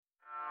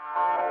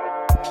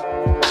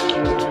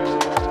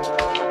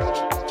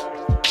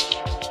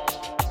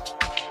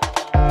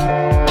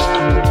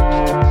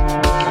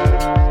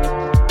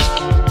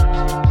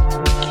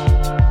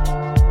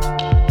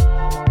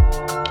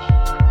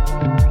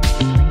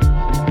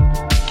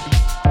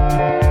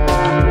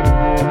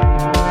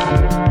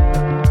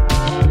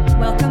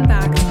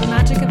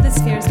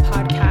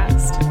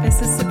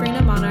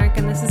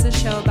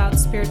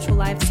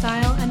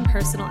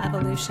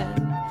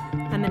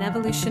I'm an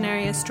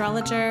evolutionary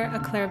astrologer, a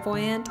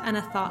clairvoyant, and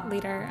a thought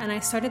leader, and I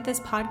started this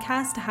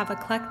podcast to have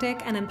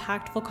eclectic and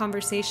impactful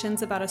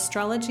conversations about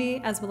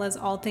astrology as well as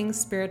all things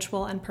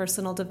spiritual and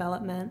personal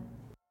development.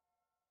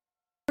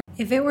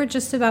 If it were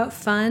just about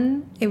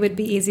fun, it would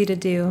be easy to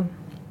do.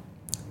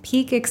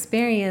 Peak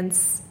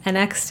experience and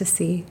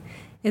ecstasy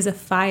is a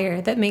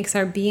fire that makes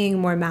our being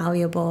more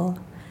malleable.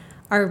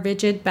 Our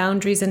rigid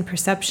boundaries and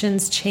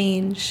perceptions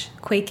change,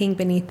 quaking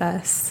beneath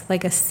us,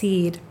 like a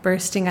seed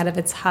bursting out of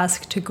its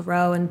husk to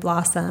grow and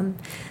blossom.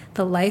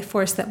 The life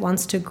force that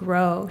wants to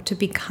grow, to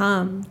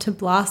become, to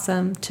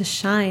blossom, to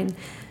shine,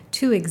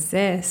 to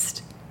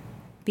exist,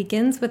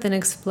 begins with an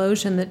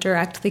explosion that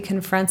directly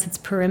confronts its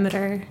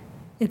perimeter,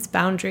 its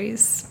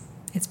boundaries,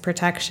 its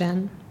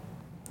protection.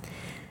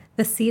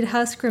 The seed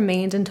husk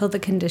remained until the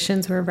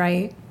conditions were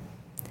right.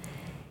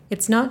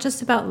 It's not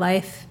just about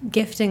life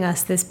gifting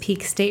us this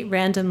peak state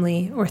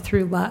randomly or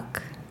through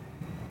luck.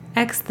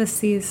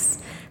 ECSTASIS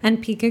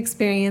and peak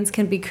experience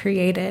can be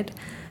created,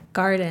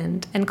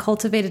 gardened, and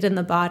cultivated in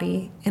the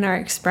body, in our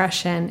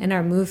expression, in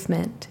our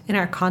movement, in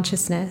our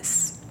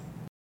consciousness.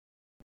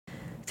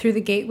 Through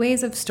the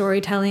gateways of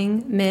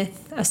storytelling,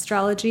 myth,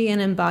 astrology,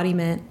 and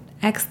embodiment,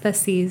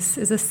 ECSTASIS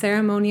is a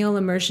ceremonial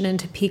immersion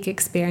into peak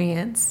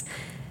experience,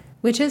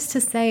 which is to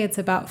say it's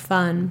about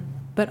fun,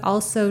 but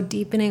also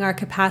deepening our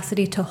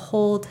capacity to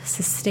hold,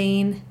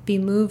 sustain, be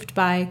moved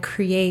by,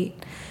 create,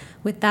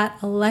 with that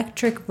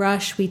electric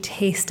rush we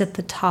taste at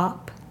the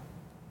top.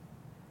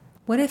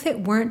 What if it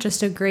weren't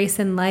just a grace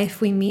in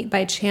life we meet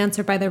by chance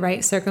or by the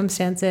right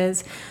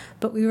circumstances,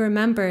 but we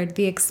remembered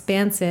the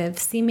expansive,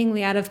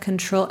 seemingly out of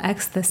control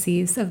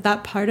ecstasies of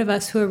that part of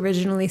us who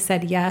originally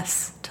said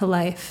yes to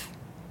life?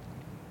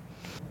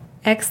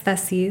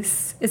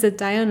 ECSTASIS is a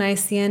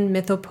Dionysian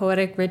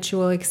mythopoetic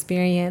ritual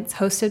experience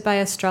hosted by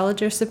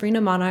astrologer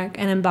Sabrina Monarch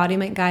and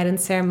embodiment guide and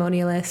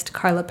ceremonialist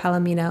Karla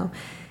Palomino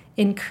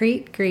in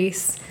Crete,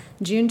 Greece,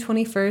 June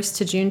 21st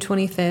to June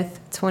 25th,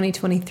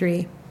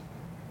 2023.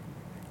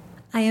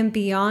 I am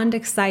beyond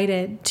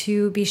excited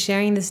to be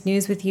sharing this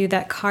news with you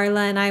that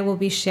Karla and I will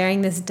be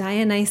sharing this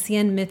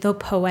Dionysian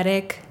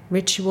mythopoetic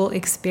ritual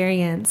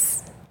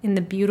experience in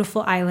the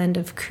beautiful island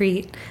of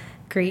Crete,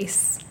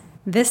 Greece,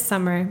 this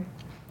summer.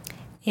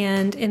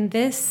 And in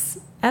this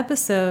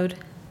episode,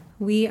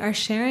 we are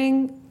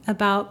sharing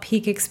about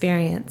peak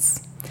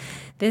experience.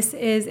 This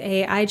is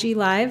a IG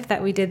Live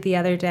that we did the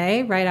other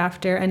day, right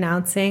after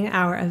announcing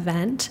our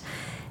event.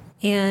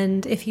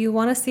 And if you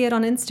want to see it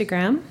on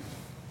Instagram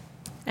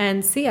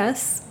and see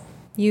us,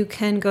 you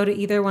can go to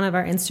either one of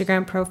our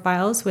Instagram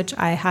profiles, which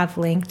I have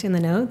linked in the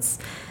notes,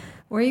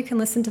 or you can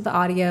listen to the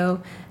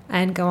audio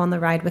and go on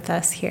the ride with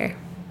us here.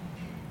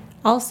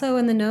 Also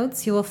in the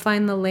notes, you will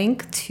find the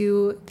link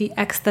to the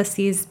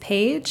ECSTASIS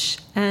page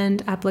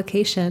and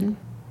application.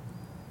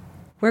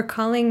 We're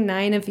calling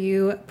 9 of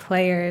you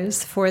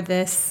players for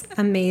this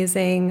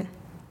amazing,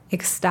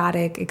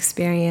 ecstatic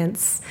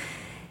experience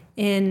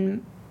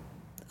in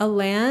a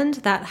land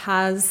that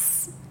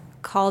has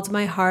called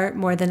my heart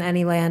more than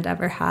any land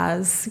ever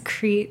has.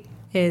 Crete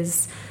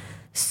is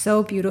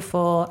so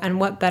beautiful, and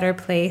what better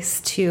place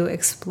to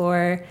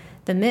explore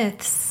the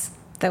myths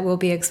that we'll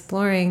be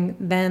exploring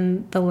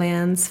than the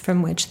lands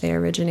from which they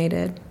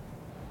originated.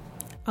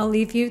 I'll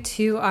leave you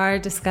to our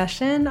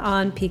discussion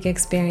on peak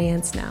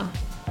experience now.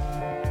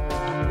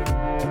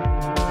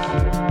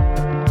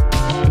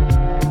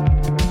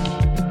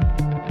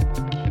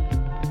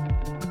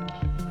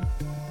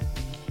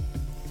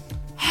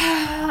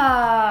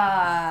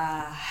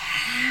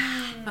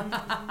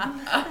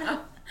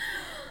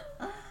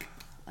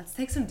 Let's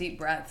take some deep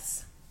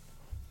breaths.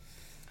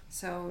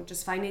 So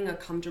just finding a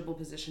comfortable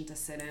position to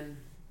sit in.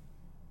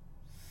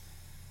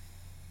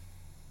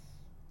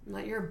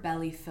 Let your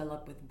belly fill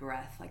up with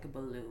breath like a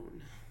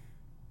balloon.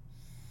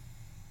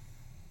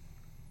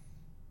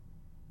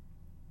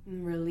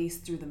 And release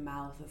through the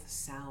mouth with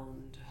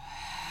sound.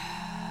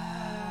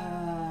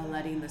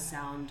 Letting the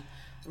sound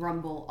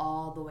rumble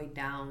all the way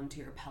down to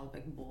your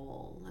pelvic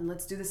bowl. And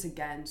let's do this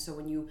again. So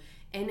when you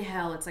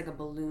inhale, it's like a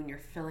balloon. You're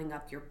filling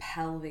up your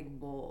pelvic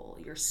bowl.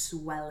 You're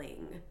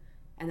swelling.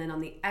 And then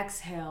on the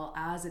exhale,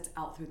 as it's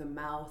out through the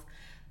mouth,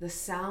 the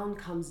sound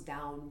comes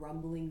down,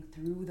 rumbling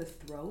through the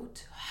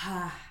throat.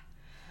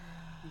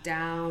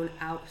 Down,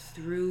 out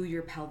through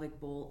your pelvic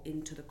bowl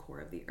into the core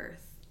of the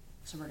earth.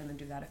 So we're going to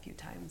do that a few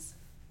times.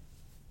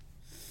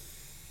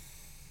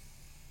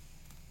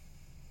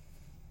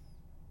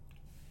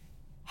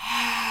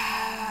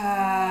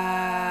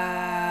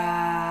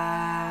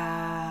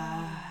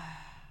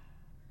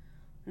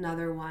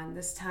 Another one.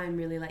 This time,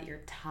 really let your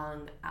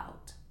tongue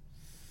out.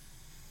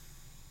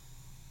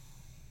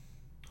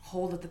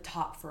 Hold at the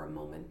top for a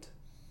moment.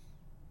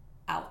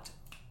 Out.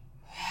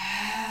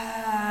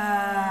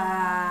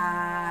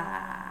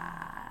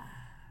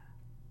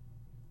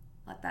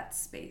 Let that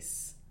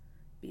space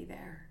be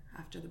there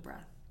after the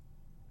breath.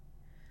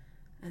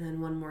 And then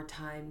one more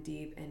time,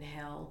 deep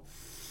inhale.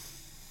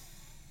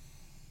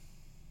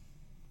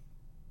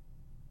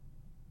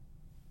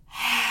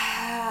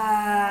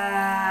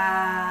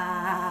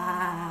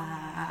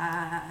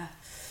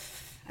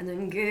 And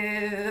then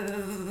give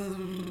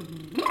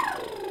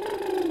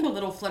a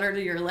little flutter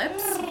to your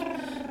lips.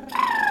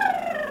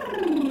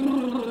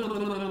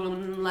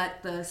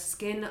 Let the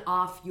skin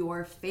off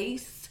your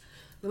face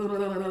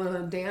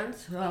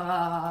dance.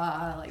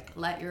 Like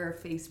let your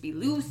face be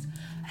loose.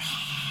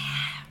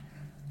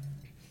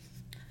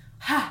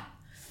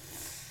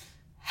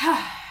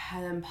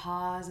 And then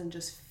pause and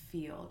just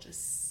feel,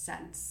 just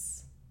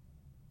sense.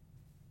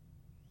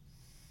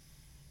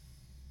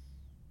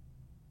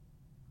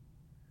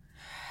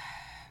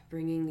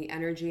 Bringing the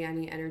energy,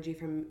 any energy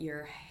from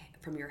your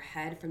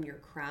head, from your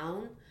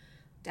crown,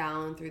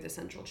 down through the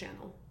central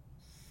channel.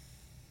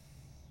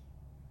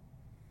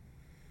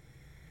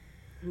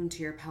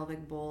 Into your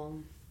pelvic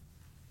bowl.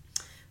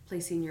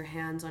 Placing your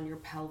hands on your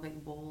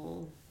pelvic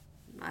bowl,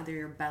 either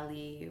your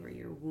belly or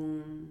your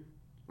womb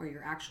or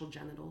your actual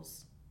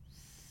genitals.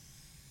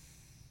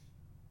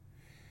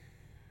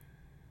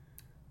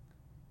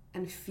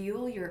 And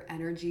feel your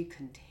energy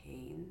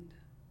contained.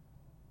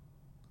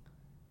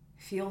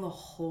 Feel the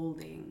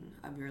holding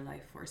of your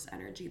life force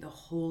energy, the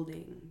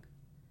holding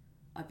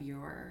of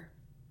your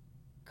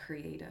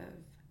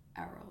creative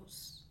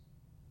arrows.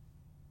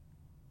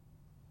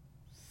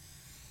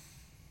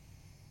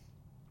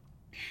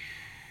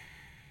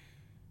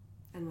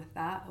 And with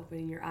that,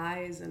 opening your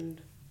eyes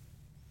and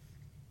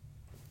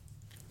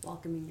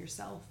welcoming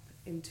yourself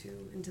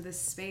into this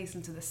space,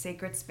 into the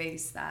sacred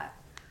space that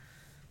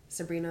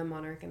Sabrina,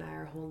 Monarch, and I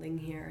are holding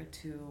here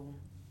to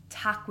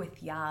talk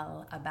with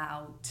y'all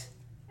about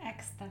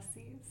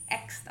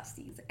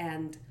ECSTASIS,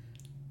 and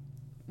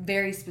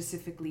very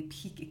specifically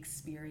peak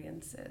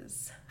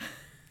experiences.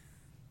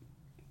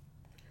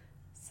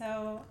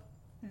 So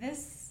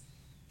this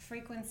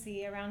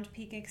frequency around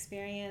peak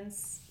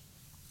experience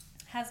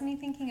has me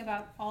thinking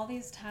about all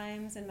these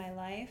times in my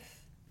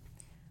life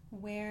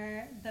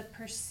where the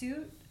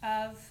pursuit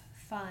of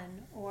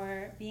fun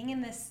or being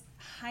in this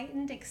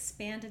heightened,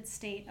 expanded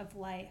state of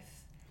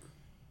life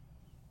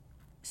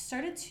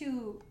started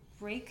to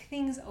break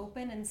things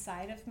open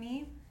inside of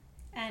me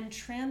and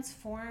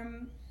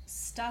transform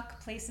stuck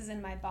places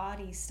in my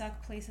body,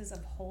 stuck places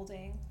of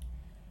holding.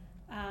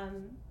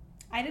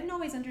 I didn't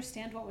always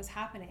understand what was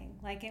happening.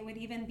 Like it would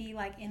even be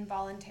like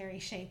involuntary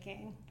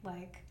shaking,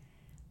 like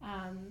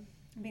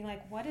being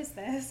like, what is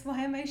this?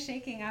 Why am I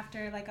shaking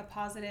after like a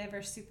positive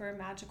or super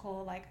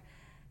magical, like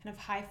kind of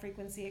high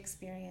frequency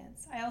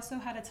experience? I also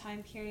had a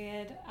time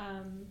period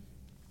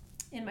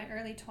in my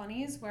early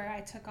 20s where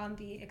I took on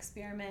the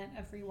experiment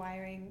of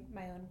rewiring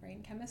my own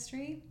brain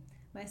chemistry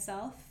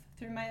myself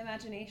through my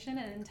imagination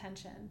and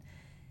intention,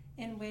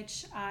 in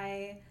which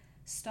I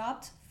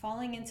stopped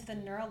falling into the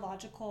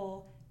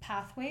neurological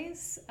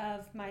pathways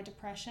of my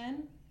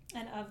depression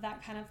and of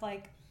that kind of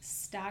like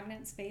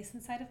stagnant space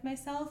inside of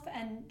myself,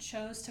 and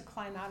chose to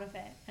climb out of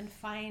it and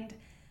find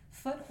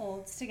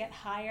footholds to get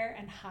higher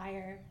and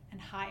higher and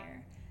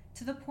higher,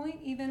 to the point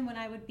even when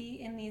I would be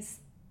in these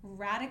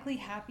radically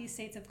happy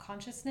states of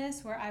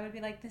consciousness where I would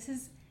be like, this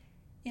is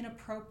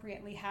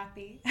inappropriately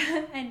happy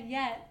and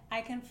yet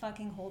I can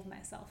fucking hold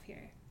myself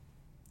here.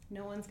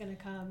 No one's gonna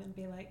come and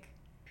be like,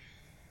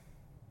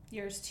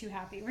 you're too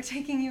happy, we're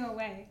taking you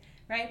away,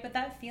 right? But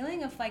that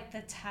feeling of like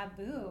the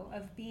taboo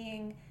of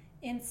being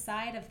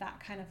inside of that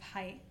kind of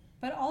height,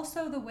 but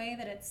also the way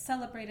that it's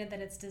celebrated, that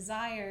it's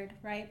desired,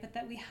 right? But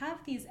that we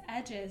have these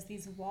edges,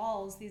 these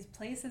walls, these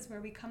places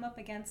where we come up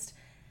against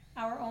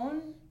our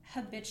own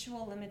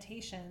habitual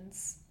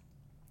limitations,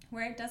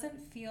 where it doesn't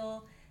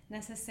feel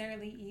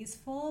necessarily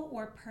easeful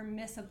or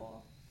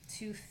permissible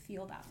to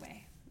feel that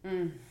way.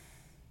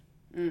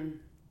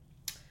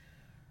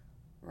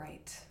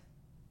 Right.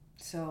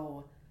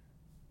 So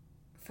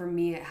for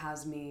me, it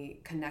has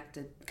me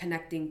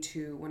connecting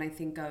to, when I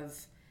think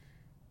of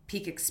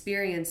peak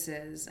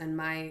experiences and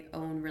my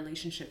own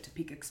relationship to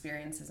peak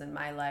experiences in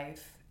my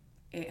life,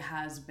 it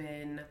has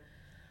been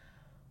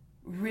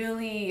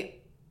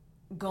really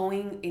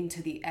going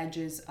into the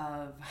edges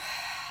of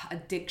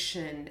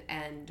addiction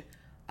and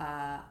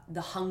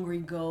the hungry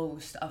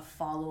ghost of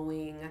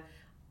following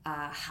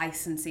high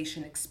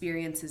sensation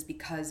experiences,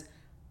 because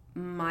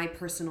my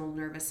personal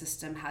nervous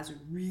system has a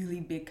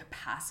really big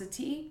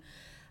capacity,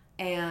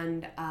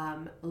 and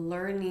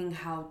learning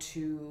how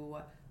to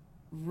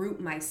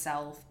root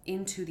myself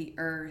into the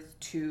earth,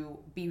 to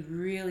be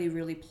really,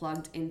 really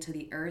plugged into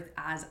the earth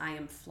as I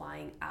am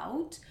flying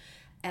out,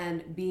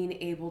 and being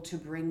able to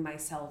bring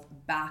myself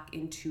back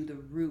into the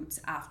roots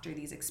after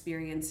these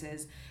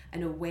experiences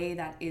in a way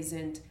that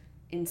isn't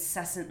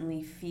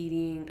incessantly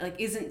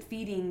isn't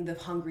feeding the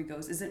hungry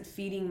ghost, isn't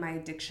feeding my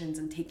addictions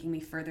and taking me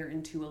further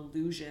into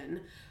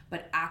illusion,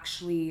 but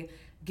actually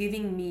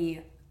giving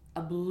me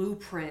a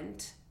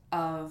blueprint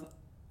of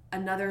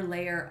another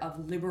layer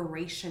of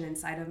liberation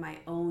inside of my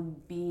own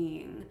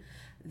being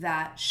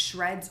that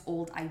shreds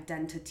old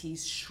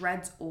identities,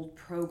 shreds old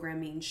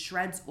programming,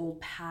 shreds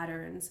old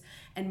patterns,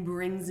 and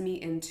brings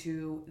me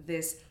into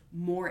this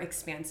more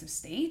expansive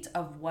state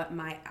of what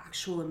my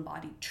actual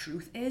embodied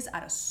truth is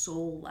at a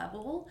soul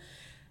level,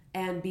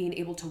 and being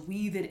able to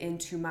weave it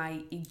into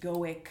my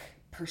egoic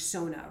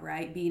persona,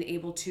 right? Being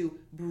able to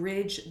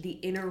bridge the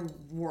inner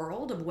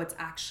world of what's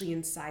actually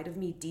inside of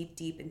me,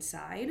 deep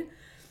inside,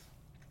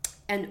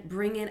 and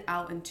bring it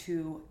out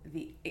into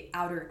the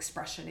outer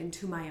expression,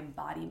 into my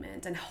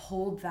embodiment, and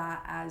hold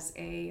that as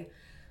a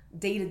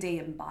day-to-day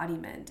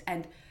embodiment.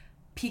 And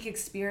peak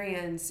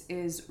experience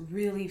is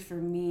really, for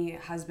me,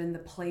 has been the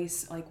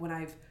place like when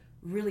I've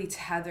really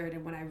tethered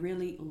and when I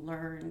really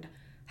learned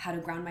how to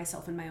ground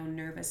myself in my own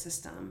nervous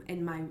system,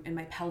 in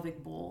my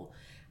pelvic bowl,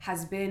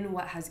 has been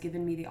what has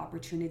given me the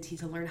opportunity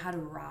to learn how to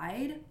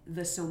ride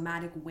the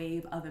somatic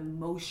wave of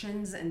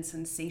emotions and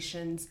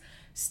sensations,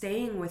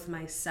 staying with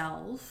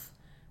myself,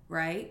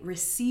 right?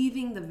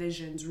 Receiving the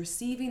visions,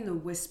 receiving the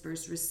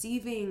whispers,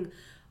 receiving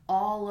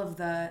all of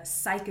the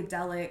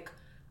psychedelic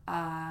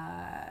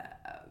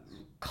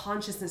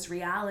consciousness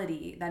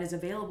reality that is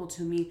available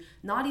to me,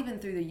 not even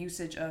through the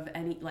usage of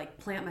any like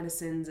plant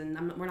medicines,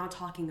 and we're not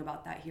talking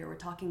about that here. We're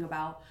talking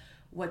about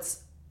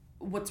what's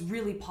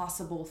really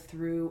possible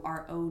through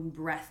our own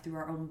breath, through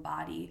our own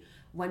body,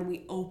 when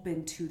we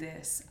open to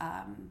this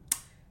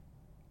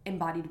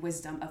embodied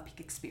wisdom of peak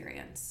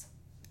experience.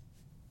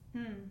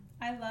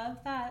 I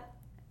love that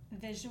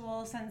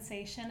visual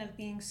sensation of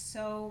being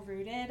so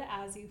rooted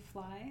as you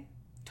fly.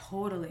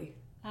 Totally.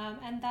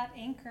 And that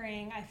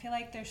anchoring, I feel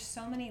like there's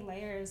so many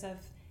layers of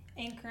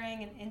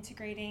anchoring and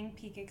integrating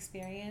peak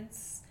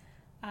experience.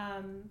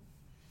 And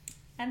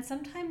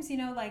sometimes,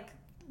 like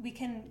we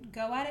can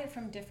go at it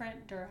from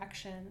different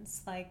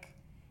directions. Like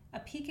a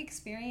peak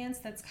experience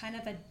that's kind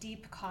of a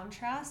deep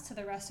contrast to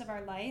the rest of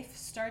our life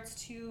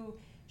starts to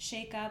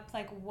shake up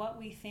like what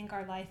we think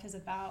our life is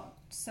about.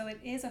 So it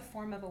is a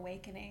form of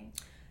awakening.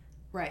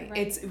 Right.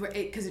 It's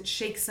because it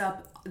shakes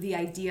up the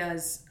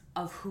ideas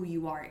of who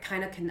you are. It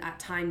kind of can at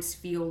times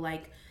feel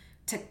like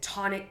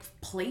tectonic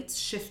plates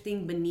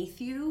shifting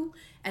beneath you,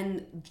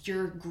 and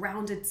your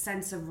grounded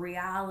sense of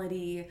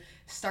reality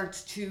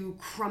starts to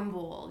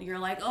crumble. You're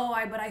like,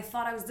 but I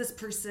thought I was this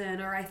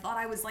person, or I thought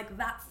I was like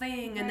that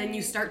thing. And then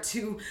you start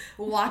to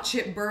watch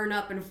it burn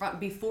up in front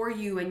before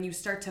you, and you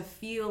start to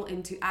feel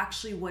into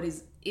actually what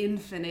is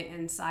infinite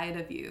inside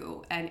of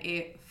you, and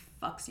it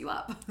fucks you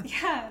up.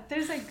 Yeah,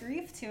 there's a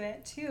grief to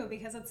it too,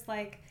 because it's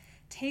like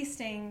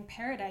tasting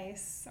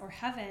paradise or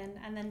heaven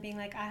and then being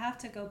like, I have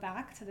to go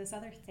back to this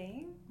other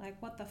thing, like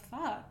what the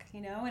fuck,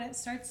 and it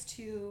starts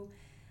to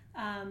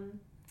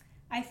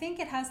I think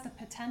it has the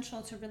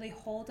potential to really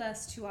hold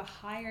us to a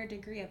higher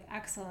degree of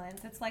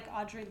excellence. It's like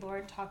Audre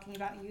Lorde talking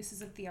about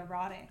uses of the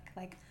erotic.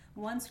 Like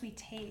once we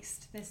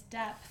taste this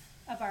depth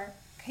of our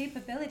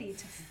capability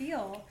to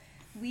feel,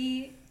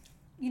 we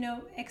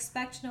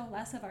expect no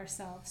less of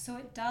ourselves. So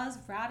it does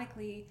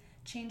radically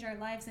change our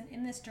lives, and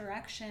in this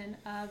direction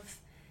of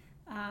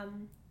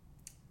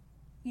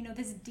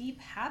this deep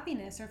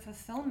happiness or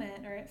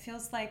fulfillment, or it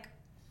feels like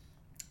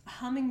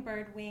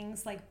hummingbird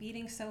wings like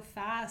beating so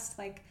fast,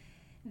 like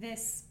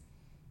this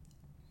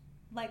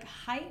like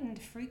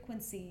heightened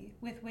frequency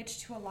with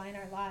which to align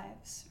our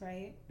lives,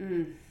 right?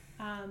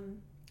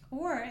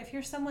 Or if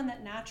you're someone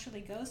that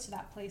naturally goes to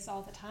that place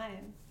all the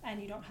time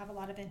and you don't have a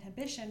lot of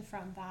inhibition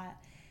from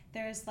that,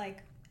 there's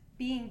like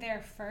being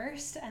there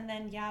first, and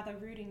then the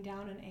rooting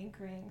down and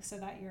anchoring so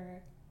that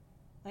you're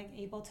like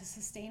able to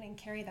sustain and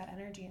carry that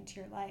energy into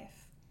your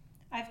life.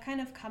 I've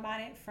kind of come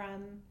at it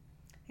from,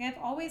 I've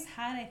always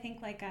had, I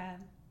think, like a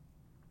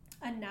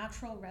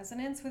natural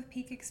resonance with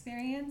peak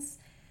experience,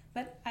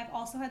 but I've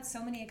also had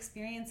so many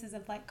experiences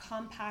of like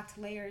compact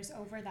layers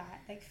over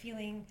that, like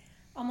feeling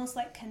almost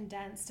like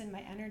condensed in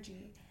my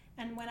energy.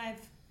 And when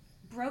I've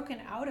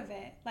broken out of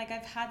it, like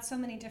I've had so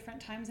many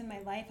different times in my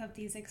life of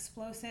these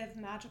explosive,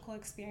 magical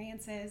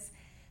experiences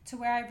to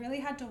where I really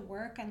had to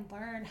work and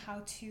learn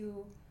how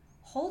to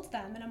hold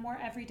them in a more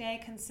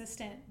everyday,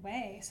 consistent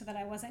way so that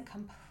I wasn't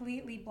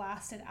completely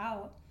blasted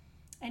out.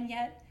 And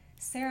yet,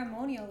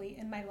 ceremonially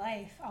in my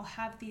life, I'll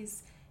have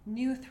these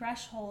new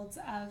thresholds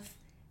of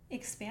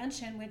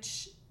expansion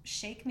which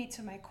shake me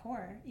to my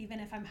core, even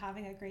if I'm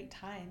having a great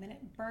time. And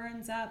it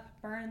burns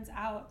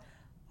out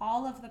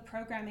all of the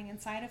programming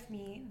inside of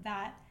me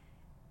that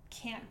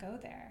can't go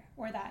there,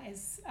 or that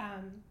is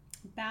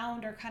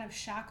bound or kind of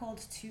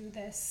shackled to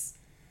this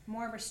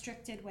more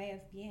restricted way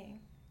of being.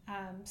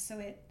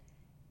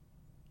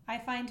 I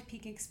find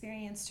peak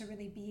experience to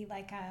really be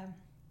like a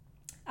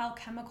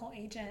alchemical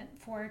agent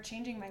for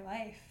changing my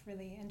life,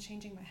 really, and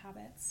changing my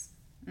habits.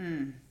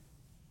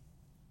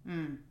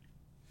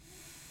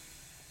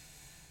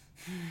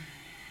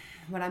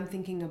 What I'm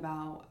thinking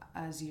about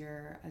as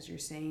you're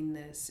saying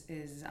this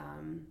is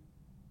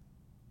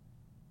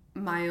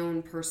my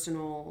own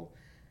personal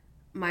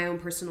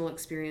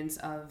experience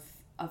of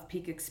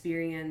peak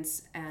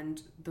experience,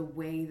 and the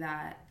way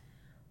that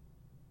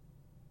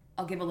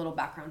I'll give a little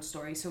background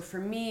story. So for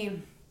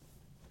me,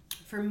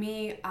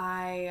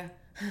 I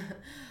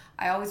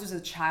I always was a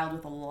child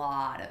with a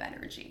lot of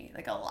energy,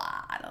 like a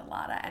lot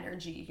of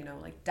energy, you know,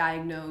 like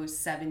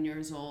diagnosed 7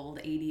 years old,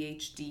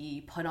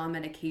 ADHD, put on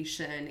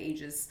medication,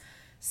 ages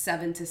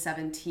 7 to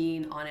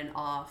 17 on and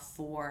off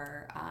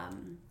for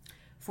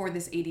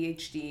this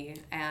ADHD,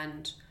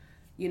 and,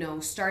 you know,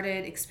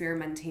 started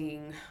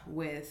experimenting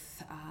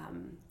with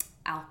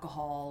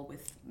alcohol,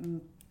 with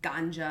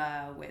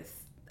ganja,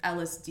 with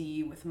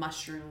LSD, with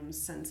mushrooms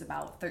since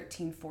about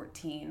 13,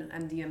 14,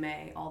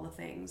 MDMA, all the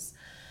things.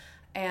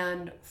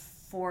 And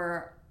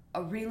for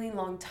a really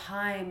long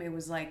time, it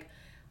was like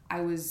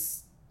I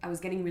was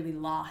getting really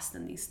lost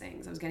in these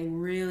things. I was getting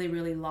really,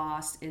 really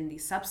lost in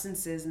these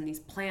substances and these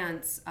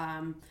plants,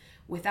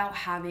 without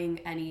having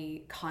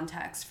any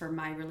context for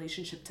my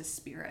relationship to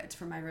spirit,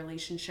 for my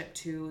relationship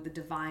to the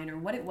divine, or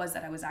what it was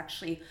that I was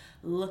actually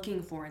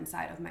looking for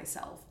inside of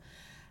myself.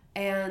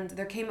 And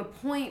there came a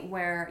point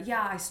where,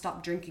 yeah, I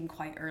stopped drinking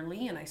quite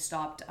early, and I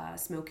stopped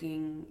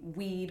smoking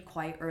weed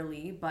quite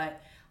early,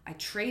 but I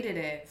traded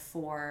it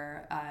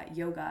for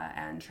yoga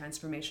and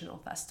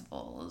transformational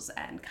festivals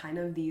and kind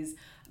of these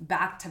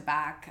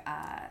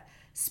back-to-back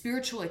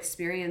spiritual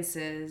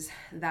experiences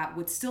that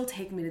would still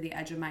take me to the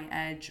edge of my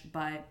edge,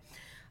 but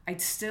I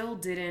still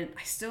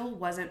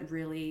wasn't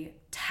really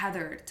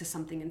tethered to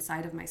something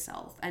inside of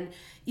myself. And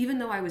even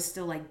though I was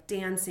still like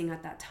dancing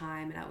at that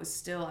time, and I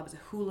was a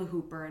hula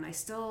hooper, and I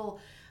still,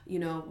 you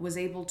know, was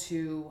able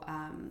to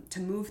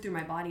move through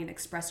my body and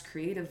express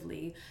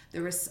creatively,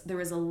 there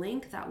was a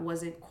link that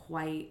wasn't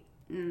quite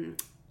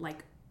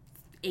like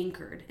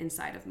anchored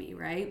inside of me,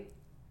 right?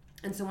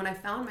 And so when I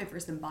found my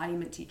first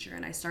embodiment teacher,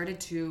 and I started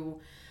to,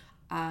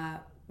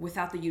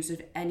 without the use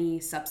of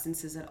any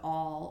substances at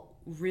all,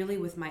 really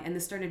and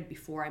this started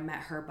before I met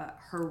her, but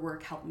her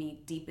work helped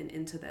me deepen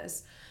into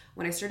this.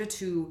 When I started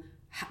to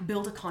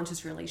build a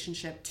conscious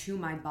relationship to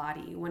my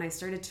body, when I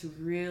started to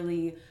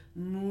really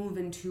move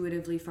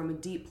intuitively from a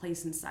deep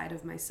place inside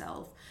of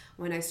myself,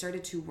 when I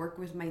started to work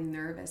with my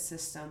nervous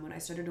system, when I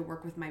started to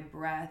work with my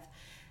breath,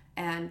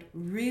 and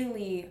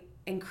really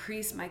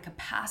increase my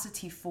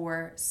capacity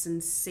for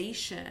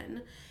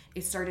sensation,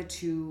 it started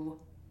to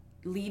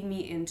lead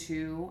me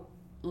into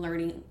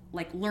learning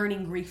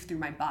grief through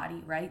my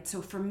body, right?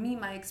 So for me,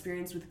 my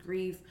experience with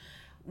grief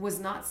was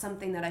not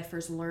something that I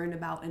first learned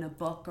about in a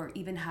book or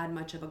even had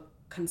much of a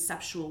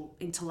conceptual,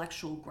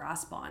 intellectual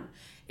grasp on.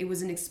 It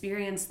was an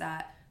experience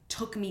that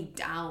took me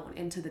down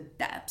into the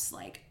depths,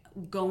 like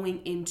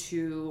going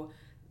into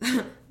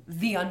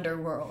the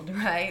underworld,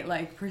 right?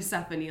 Like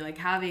Persephone, like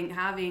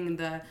having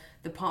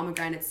the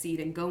pomegranate seed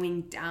and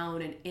going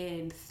down and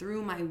in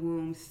through my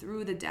womb,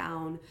 through the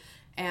down,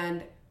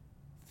 and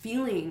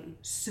feeling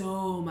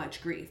so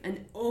much grief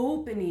and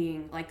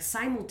opening, like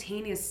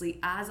simultaneously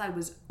as I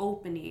was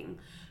opening,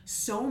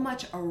 so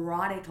much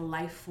erotic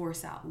life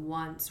force at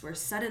once, where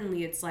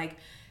suddenly it's like,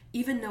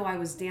 even though I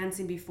was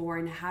dancing before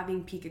and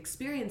having peak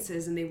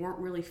experiences and they weren't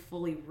really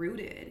fully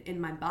rooted in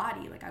my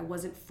body, like I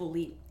wasn't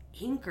fully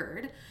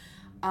anchored,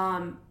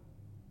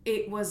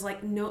 it was like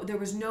there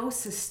was no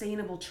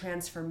sustainable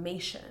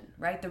transformation,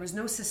 right? There was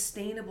no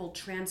sustainable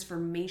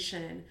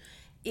transformation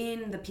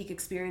in the peak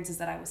experiences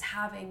that I was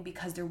having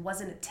because there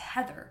wasn't a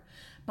tether.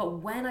 But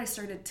when I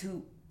started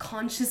to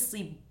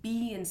consciously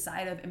be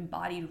inside of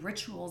embodied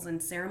rituals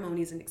and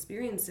ceremonies and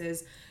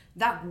experiences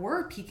that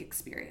were peak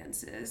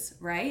experiences,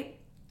 right?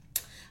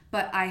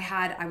 But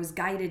I was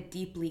guided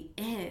deeply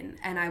in,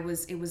 and it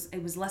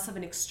was less of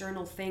an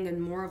external thing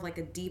and more of like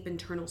a deep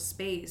internal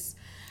space.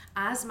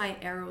 As my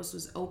eros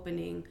was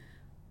opening,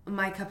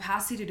 my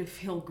capacity to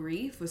feel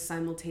grief was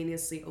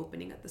simultaneously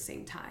opening at the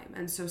same time.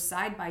 And so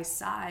side by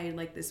side,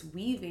 like this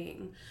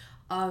weaving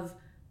of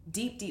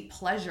deep, deep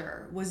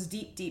pleasure was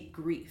deep, deep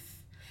grief.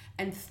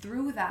 And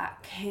through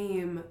that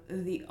came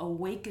the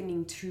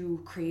awakening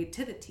to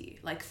creativity,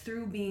 like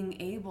through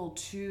being able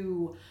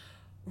to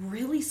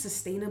really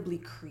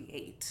sustainably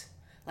create.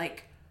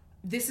 Like,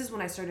 this is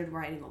when I started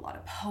writing a lot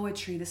of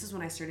poetry. This is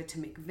when I started to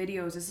make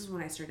videos. This is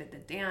when I started to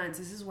dance.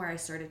 This is where I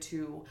started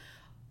to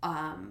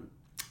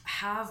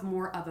have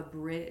more of a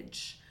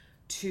bridge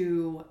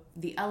to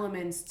the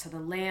elements, to the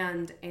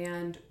land,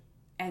 and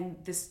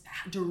this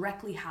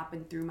directly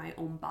happened through my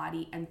own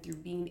body and through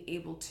being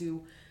able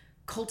to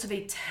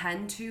cultivate,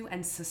 tend to,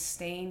 and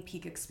sustain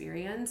peak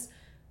experience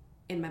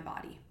in my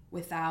body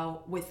with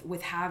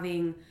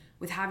having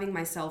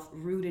myself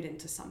rooted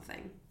into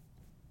something.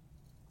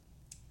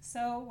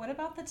 So what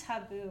about the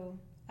taboo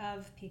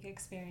of peak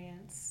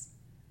experience?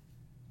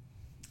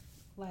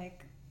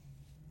 Like,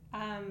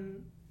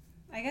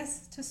 I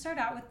guess to start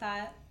out with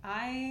that,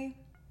 I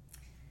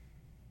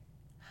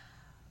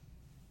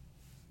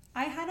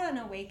had an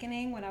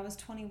awakening when I was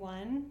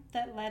 21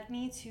 that led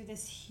me to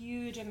this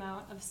huge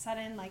amount of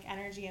sudden like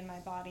energy in my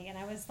body, and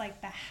I was like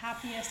the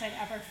happiest I'd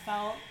ever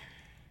felt.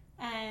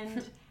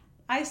 And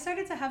I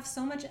started to have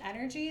so much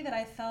energy that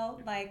I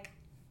felt like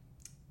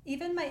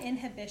even my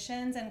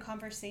inhibitions and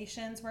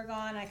conversations were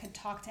gone. I could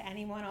talk to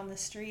anyone on the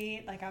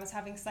street. Like I was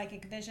having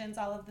psychic visions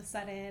all of a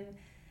sudden.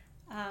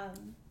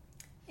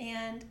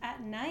 And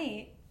at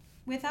night,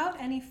 without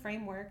any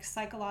framework,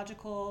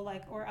 psychological,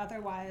 like, or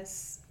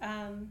otherwise,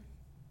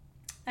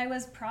 I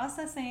was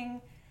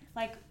processing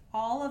like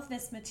all of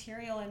this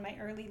material in my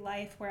early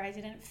life where I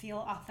didn't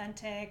feel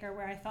authentic or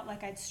where I felt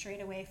like I'd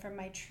strayed away from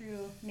my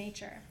true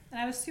nature. And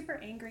I was super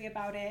angry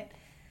about it,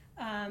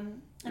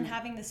 and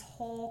having this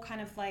whole kind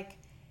of like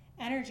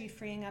energy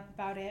freeing up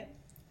about it.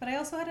 But I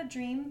also had a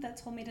dream that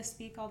told me to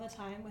speak all the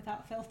time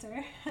without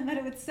filter and that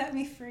it would set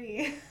me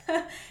free.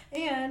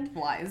 And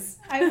lies.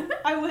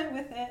 I went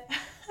with it.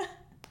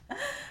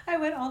 I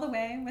went all the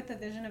way with the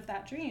vision of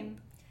that dream.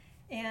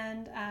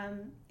 And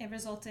it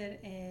resulted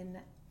in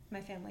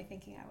my family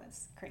thinking I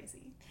was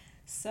crazy.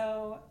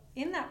 So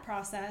in that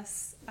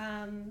process,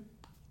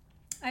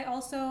 I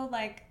also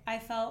I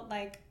felt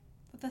like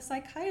the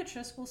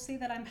psychiatrist will see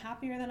that I'm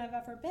happier than I've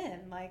ever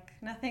been. Like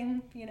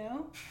nothing,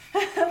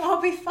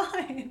 I'll be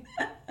fine.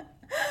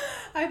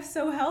 I'm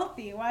so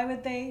healthy. Why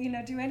would they,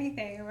 do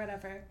anything or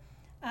whatever?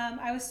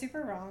 I was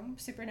super wrong,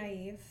 super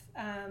naive.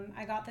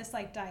 I got this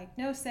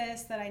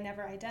diagnosis that I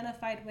never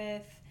identified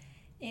with.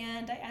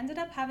 And I ended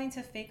up having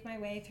to fake my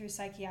way through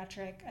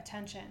psychiatric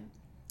attention.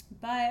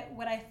 But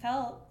what I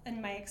felt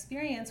in my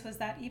experience was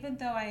that even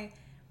though I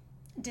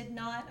did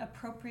not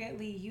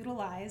appropriately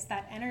utilize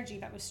that energy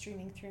that was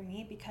streaming through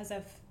me because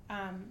of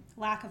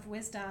lack of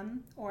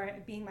wisdom or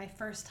it being my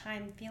first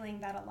time feeling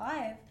that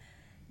alive,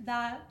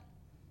 that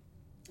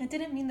it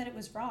didn't mean that it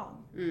was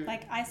wrong.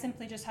 I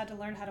simply just had to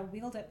learn how to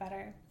wield it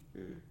better.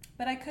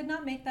 But I could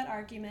not make that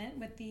argument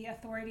with the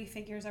authority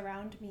figures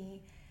around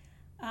me.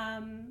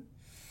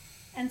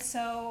 And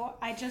so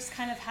I just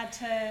kind of had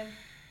to,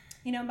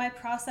 my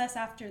process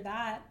after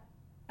that,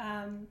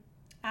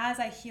 as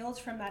I healed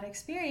from that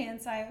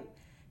experience, I,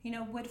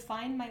 would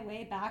find my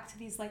way back to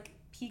these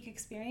peak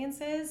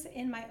experiences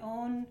in my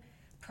own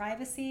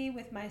privacy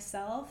with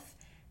myself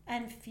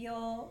and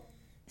feel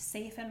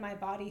safe in my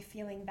body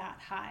feeling that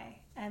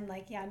high. And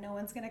no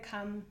one's going to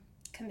come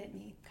commit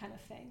me kind of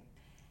thing.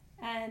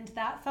 And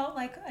that felt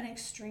like an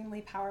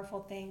extremely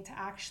powerful thing to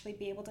actually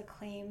be able to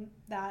claim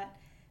that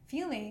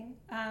feeling.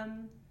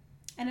 And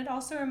it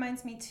also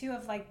reminds me too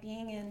of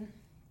being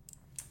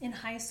in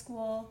high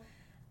school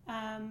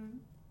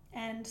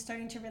and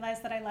starting to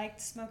realize that I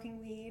liked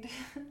smoking weed.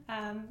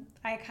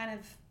 I kind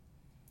of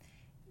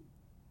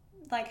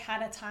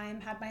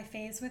had my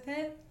phase with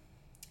it,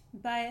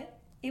 but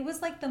it was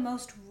the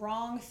most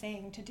wrong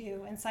thing to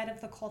do inside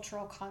of the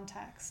cultural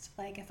context.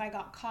 If I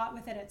got caught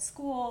with it at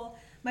school,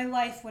 my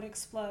life would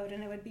explode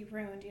and it would be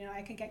ruined.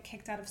 I could get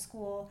kicked out of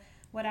school,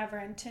 whatever.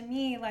 And to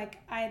me,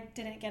 I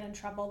didn't get in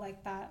trouble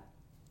like that.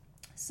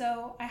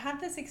 So I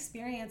had this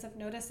experience of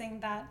noticing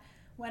that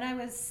when I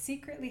was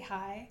secretly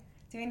high,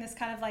 doing this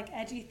kind of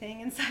edgy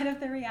thing inside of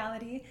the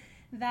reality,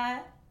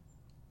 that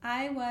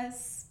I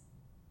was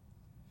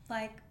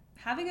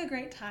having a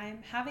great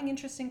time, having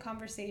interesting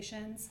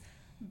conversations,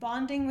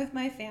 bonding with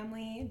my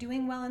family,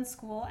 doing well in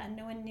school, and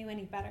no one knew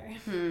any better.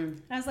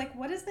 And I was like,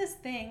 what is this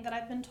thing that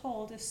I've been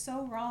told is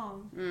so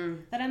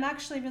wrong that I'm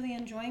actually really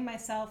enjoying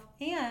myself?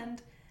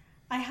 And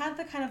I had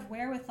the kind of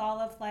wherewithal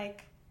of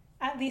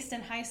at least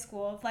in high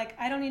school, of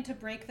I don't need to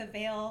break the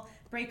veil,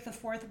 break the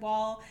fourth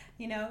wall,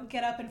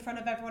 get up in front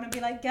of everyone and be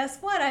like, guess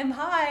what, I'm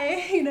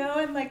high,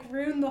 and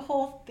ruin the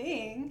whole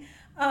thing.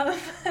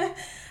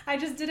 I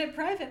just did it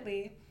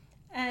privately.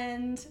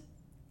 And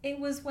it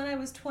was when I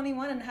was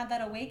 21 and had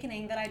that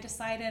awakening that I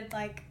decided,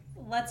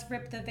 let's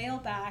rip the veil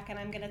back and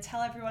I'm going to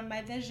tell everyone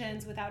my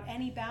visions without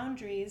any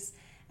boundaries.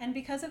 And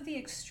because of the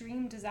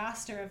extreme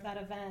disaster of that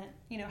event,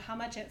 how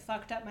much it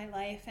fucked up my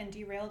life and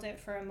derailed it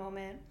for a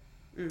moment,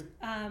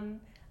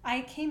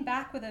 I came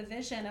back with a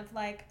vision of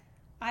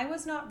I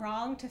was not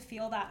wrong to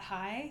feel that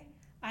high.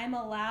 I'm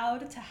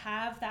allowed to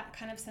have that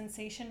kind of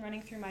sensation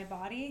running through my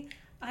body.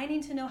 I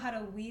need to know how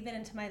to weave it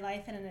into my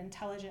life in an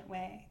intelligent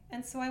way.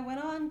 And so I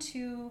went on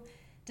to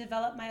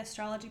develop my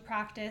astrology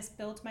practice,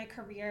 build my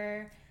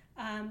career,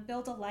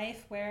 build a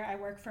life where I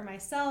work for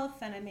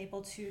myself and I'm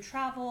able to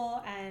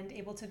travel and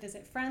able to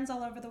visit friends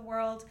all over the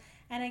world.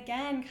 And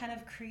again, kind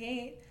of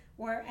create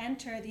or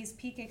enter these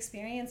peak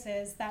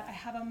experiences that I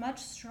have a much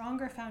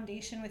stronger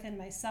foundation within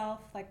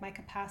myself, my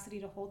capacity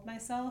to hold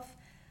myself,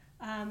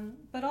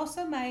 but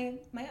also my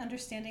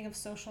understanding of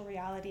social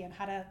reality and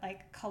how to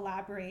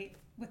collaborate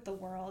with the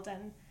world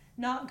and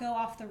not go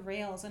off the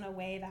rails in a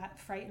way that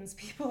frightens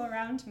people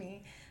around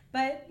me.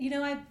 But,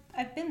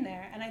 I've been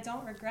there and I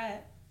don't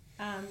regret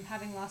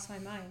having lost my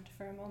mind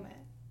for a moment.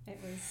 It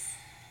was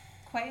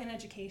quite an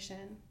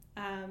education.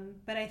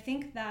 But I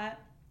think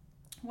that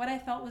what I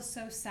felt was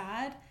so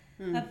sad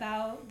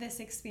about this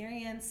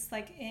experience,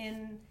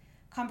 in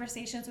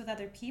conversations with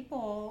other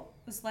people,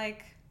 was a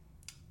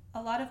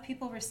lot of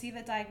people receive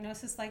a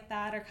diagnosis like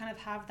that or kind of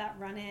have that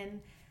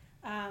run-in.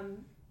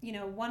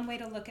 One way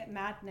to look at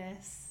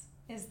madness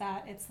is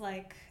that it's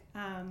a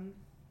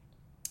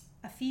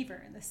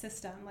fever in the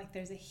system,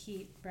 there's a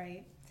heat,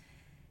 right?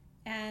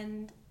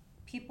 And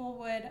people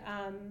would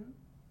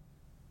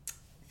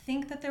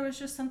think that there was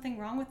just something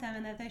wrong with them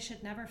and that they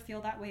should never feel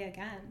that way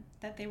again,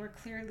 that they were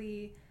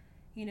clearly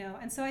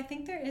And so I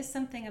think there is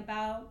something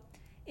about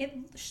it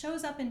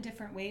shows up in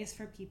different ways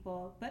for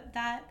people, but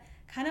that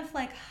kind of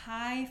like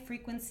high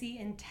frequency,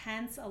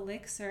 intense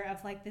elixir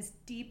of like this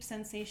deep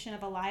sensation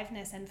of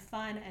aliveness and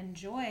fun and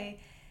joy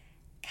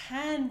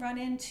can run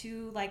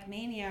into like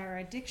mania or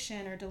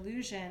addiction or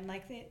delusion.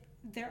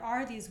 There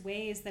are these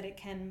ways that it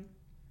can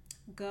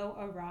go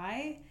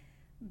awry,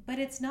 but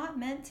it's not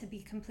meant to be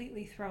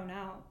completely thrown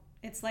out.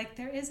 It's like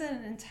there is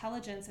an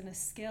intelligence and a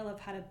skill of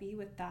how to be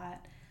with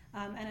that,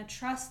 and a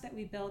trust that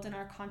we build in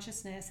our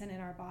consciousness and in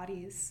our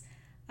bodies.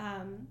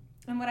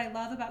 And what I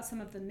love about some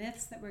of the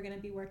myths that we're going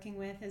to be working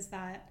with is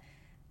that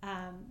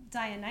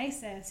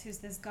Dionysus, who's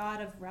this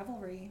god of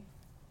revelry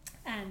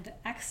and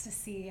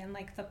ecstasy and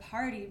like the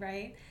party,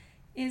 right,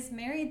 is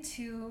married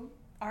to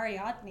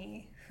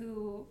Ariadne,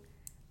 who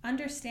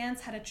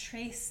understands how to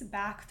trace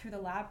back through the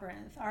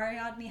labyrinth.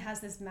 Ariadne has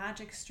this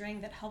magic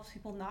string that helps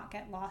people not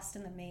get lost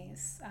in the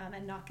maze,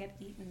 and not get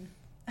eaten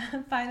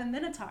by the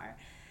Minotaur.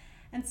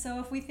 And so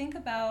if we think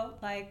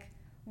about like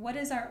what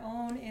is our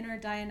own inner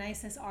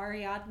Dionysus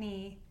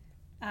Ariadne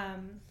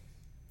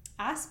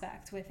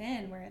aspect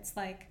within, where it's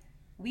like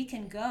we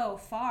can go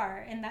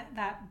far in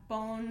that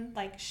bone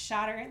like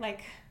shatter not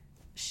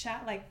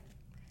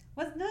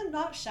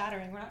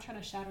shattering, we're not trying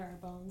to shatter our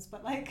bones,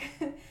 but like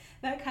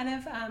that kind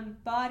of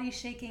body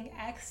shaking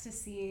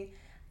ecstasy.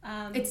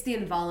 It's the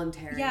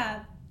involuntary.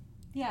 Yeah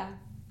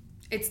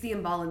It's the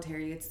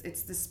involuntary.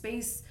 It's the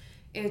space.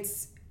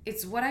 It's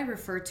what I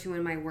refer to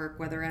in my work,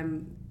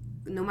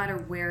 no matter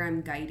where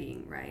I'm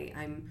guiding, right?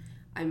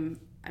 I'm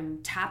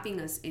tapping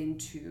us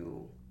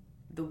into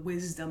the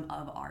wisdom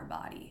of our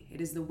body.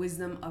 It is the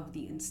wisdom of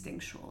the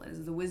instinctual. It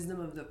is the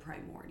wisdom of the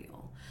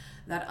primordial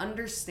that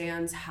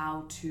understands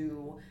how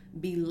to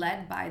be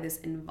led by this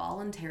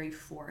involuntary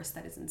force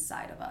that is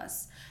inside of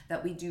us,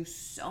 that we do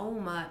so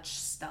much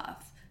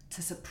stuff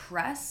to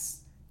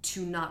suppress,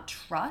 to not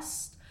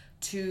trust,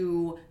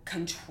 to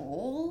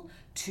control,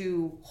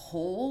 to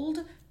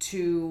hold,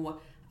 to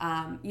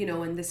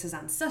and this is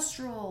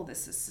ancestral,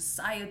 this is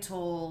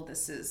societal,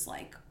 this is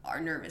like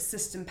our nervous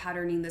system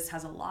patterning. This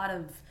has a lot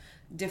of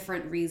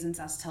different reasons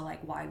as to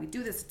like why we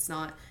do this. It's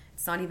not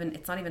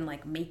even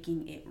like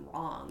making it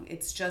wrong.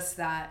 It's just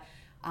that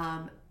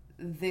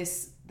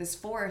this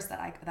force that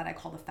I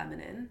call the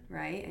feminine,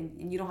 right?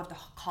 And you don't have to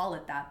call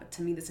it that, but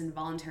to me, this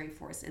involuntary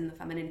force in the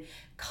feminine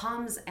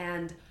comes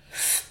and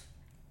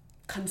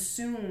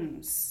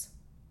consumes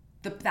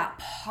that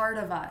part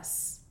of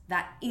us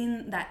that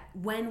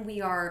when we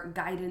are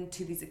guided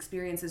to these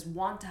experiences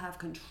want to have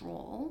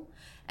control,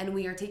 and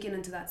we are taken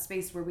into that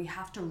space where we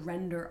have to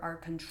render our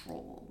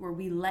control, where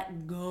we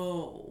let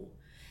go.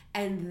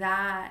 And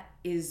that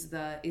is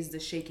the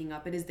shaking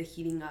up. It is the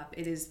heating up.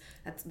 It is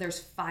there's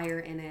fire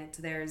in it.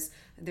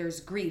 There's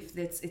grief.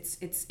 It's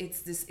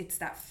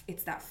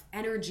that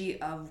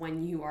energy of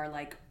when you are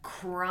like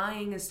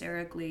crying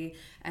hysterically,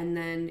 and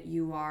then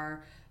you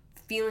are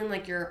feeling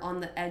like you're on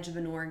the edge of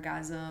an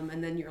orgasm,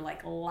 and then you're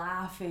like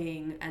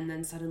laughing, and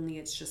then suddenly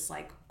it's just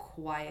like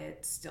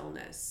quiet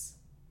stillness.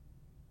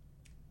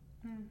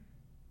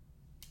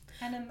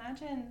 And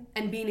imagine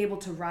and being able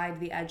to ride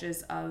the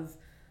edges of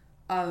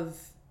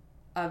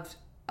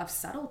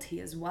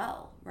subtlety as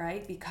well,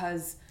 right?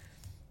 Because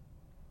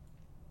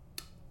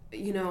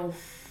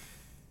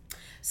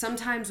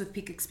sometimes with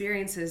peak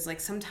experiences,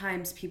 like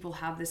sometimes people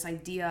have this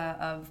idea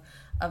of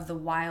the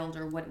wild,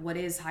 or what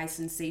is high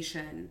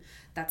sensation,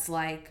 that's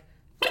like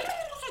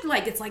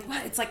it's like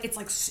what? It's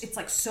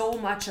like so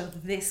much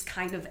of this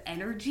kind of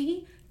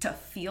energy to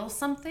feel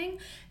something.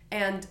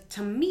 And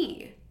to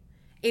me,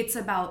 it's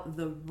about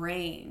the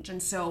range.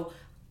 And so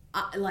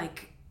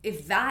like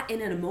if that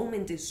in a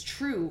moment is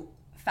true,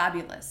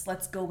 fabulous,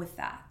 let's go with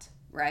that,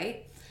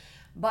 right?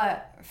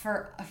 But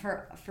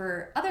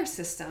for other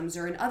systems,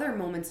 or in other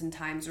moments in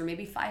times, or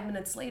maybe 5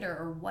 minutes later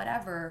or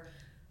whatever,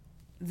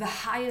 the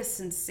highest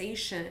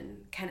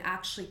sensation can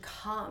actually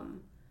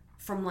come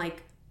from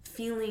like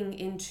feeling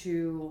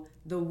into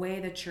the way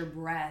that your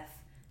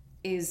breath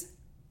is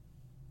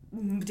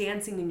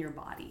dancing in your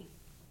body,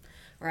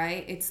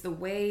 right? It's the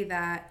way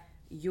that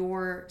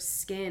your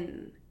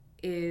skin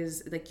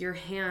is, like your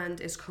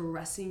hand is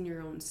caressing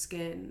your own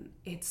skin.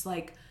 It's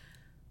like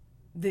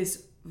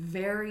this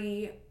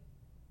very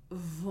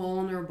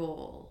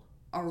vulnerable,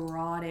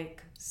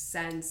 erotic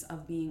sense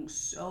of being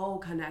so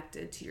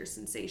connected to your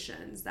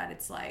sensations that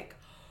it's like,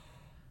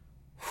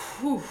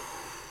 whew,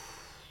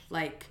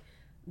 like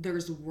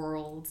there's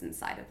worlds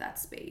inside of that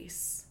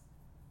space.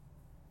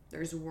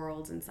 There's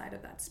worlds inside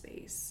of that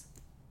space.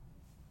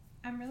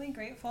 I'm really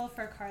grateful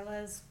for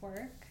Karla's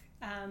work.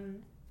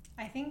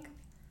 I think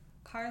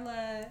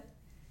Karla,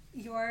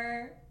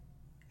 you're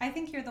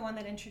the one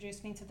that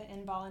introduced me to the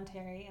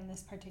involuntary in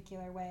this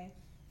particular way.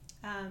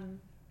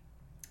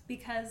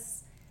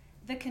 Because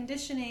the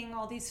conditioning,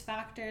 all these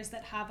factors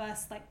that have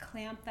us like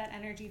clamp that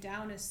energy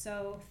down is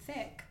so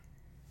thick.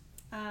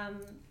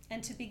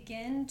 And to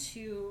begin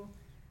to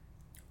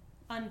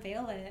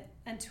unveil it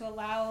and to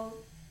allow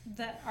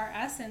our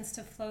essence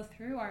to flow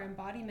through our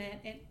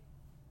embodiment,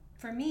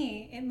 for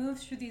me, it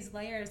moves through these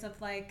layers of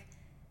like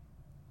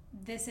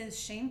this is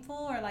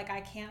shameful, or like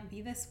I can't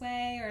be this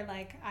way, or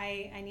like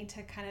I need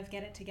to kind of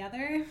get it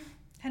together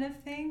kind of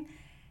thing.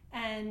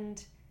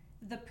 And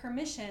the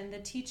permission, the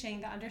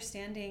teaching, the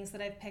understandings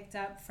that I've picked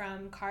up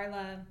from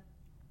Karla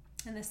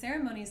and the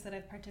ceremonies that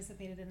I've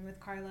participated in with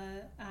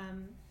Karla,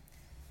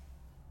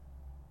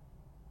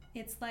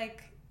 it's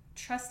like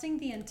trusting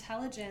the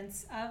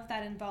intelligence of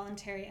that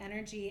involuntary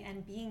energy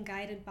and being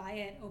guided by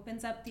it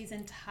opens up these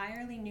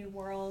entirely new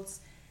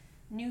worlds,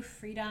 new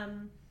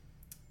freedom,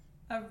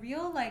 a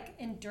real like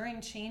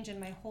enduring change in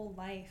my whole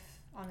life,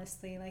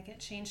 honestly. Like it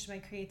changed my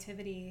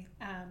creativity,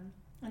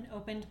 and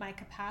opened my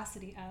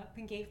capacity up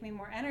and gave me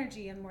more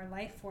energy and more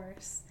life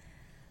force.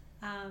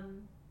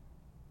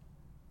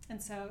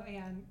 And so,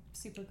 yeah, I'm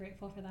super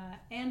grateful for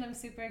that. And I'm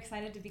super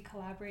excited to be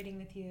collaborating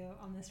with you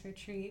on this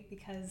retreat,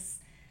 because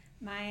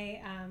my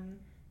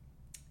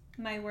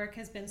work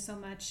has been so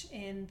much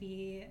in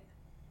the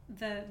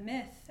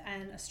myth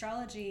and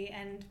astrology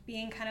and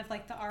being kind of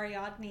like the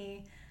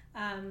Ariadne.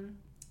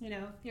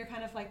 You're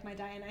kind of like my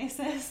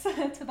Dionysus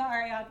to the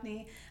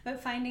Ariadne,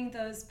 but finding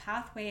those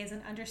pathways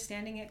and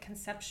understanding it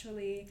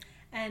conceptually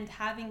and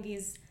having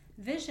these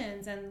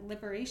visions and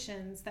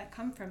liberations that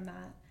come from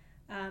that,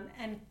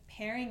 and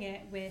pairing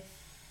it with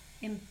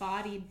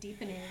embodied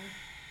deepening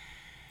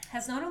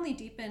has not only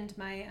deepened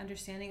my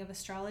understanding of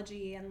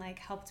astrology and like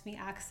helped me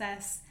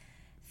access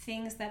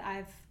things that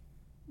I've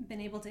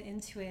been able to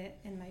intuit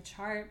in my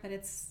chart, but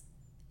it's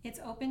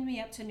opened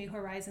me up to new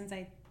horizons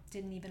I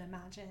didn't even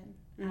imagine.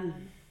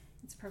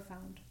 It's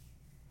profound.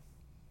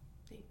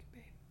 Thank you,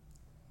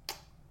 babe.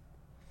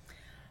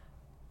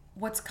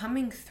 What's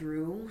coming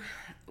through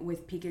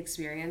with peak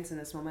experience in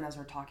this moment as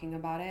we're talking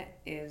about it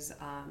is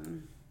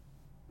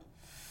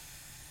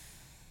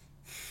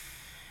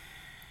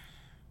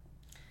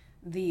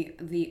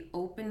the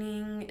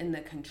opening and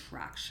the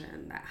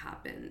contraction that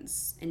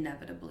happens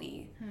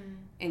inevitably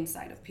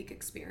inside of peak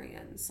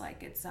experience.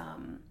 Like it's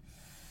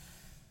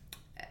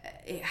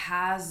it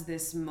has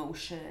this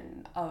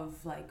motion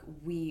of like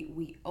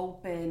we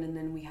open and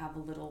then we have a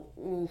little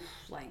oof,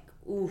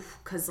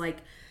 because like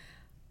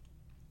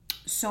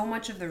so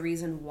much of the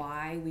reason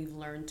why we've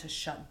learned to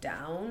shut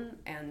down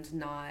and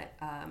not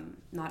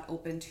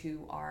open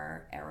to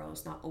our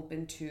arrows, not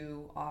open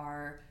to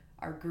our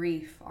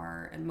grief,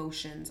 our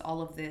emotions,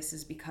 all of this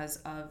is because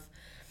of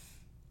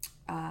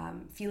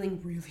feeling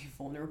really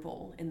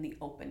vulnerable in the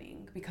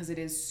opening, because it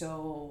is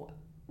so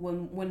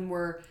when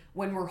we're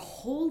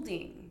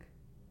holding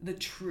the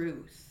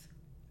truth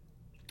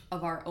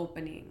of our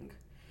opening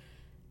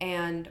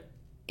and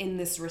in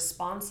this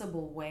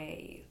responsible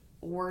way,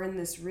 we're in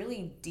this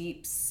really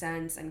deep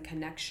sense and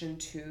connection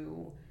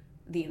to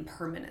the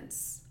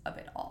impermanence of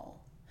it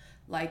all.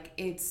 Like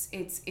it's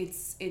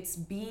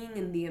being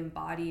in the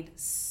embodied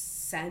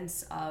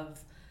sense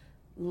of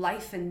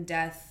life and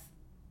death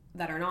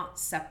that are not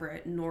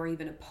separate nor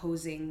even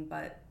opposing,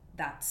 but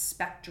that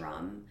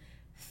spectrum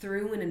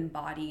through an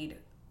embodied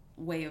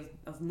way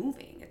of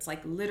moving. It's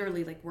like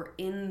literally like we're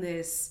in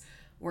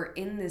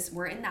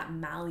that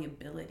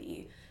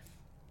malleability.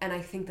 And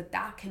I think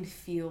that can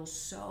feel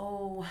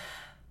so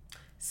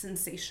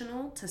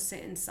sensational to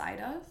sit inside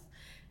of,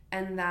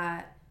 and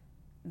that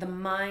the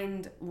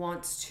mind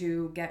wants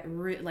to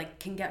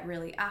can get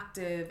really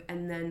active,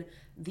 and then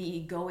the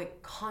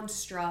egoic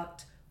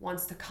construct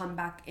wants to come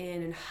back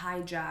in and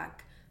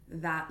hijack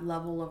that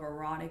level of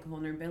erotic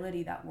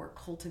vulnerability that we're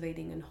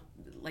cultivating and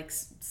like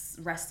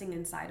resting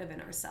inside of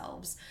in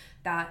ourselves,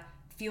 that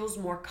feels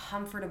more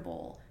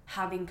comfortable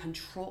having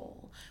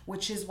control,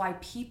 which is why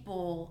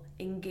people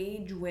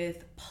engage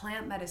with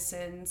plant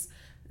medicines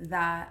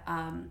that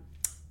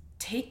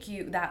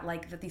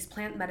that these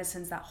plant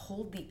medicines that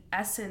hold the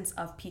essence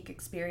of peak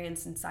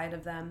experience inside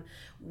of them,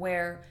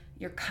 where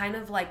you're kind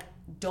of like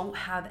don't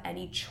have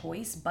any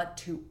choice but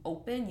to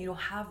open. You don't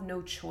have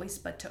no choice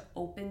but to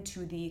open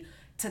to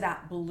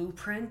that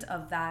blueprint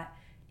of that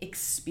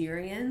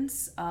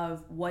experience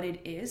of what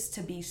it is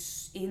to be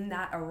in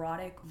that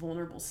erotic,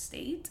 vulnerable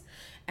state.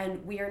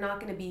 And we are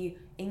not going to be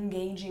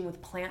engaging with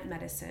plant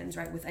medicines,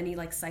 right, with any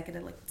like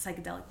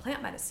psychedelic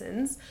plant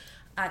medicines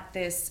at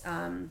this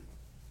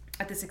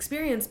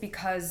experience,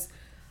 because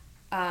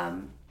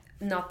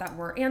not that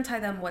we're anti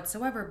them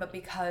whatsoever, but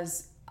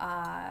because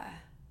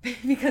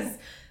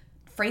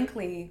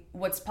frankly,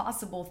 what's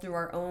possible through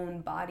our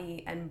own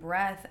body and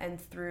breath and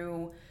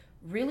through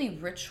really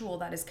ritual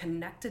that is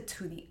connected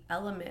to the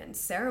elements,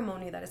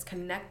 ceremony that is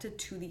connected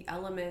to the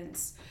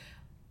elements,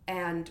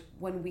 and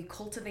when we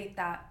cultivate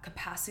that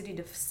capacity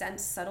to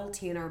sense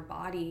subtlety in our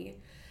body,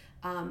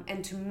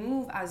 and to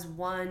move as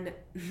one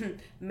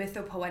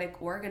mythopoetic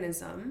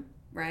organism,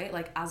 right?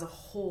 Like as a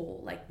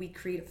whole, like we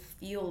create a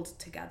field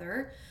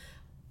together.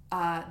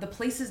 The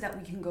places that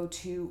we can go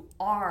to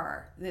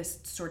are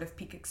this sort of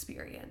peak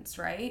experience,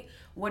 right?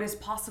 What is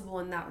possible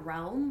in that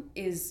realm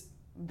is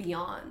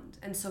beyond.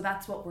 And so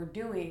that's what we're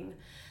doing.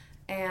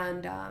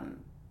 And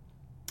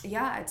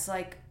it's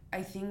like,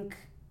 I think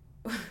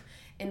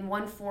in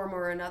one form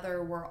or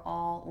another, we're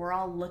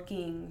all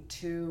looking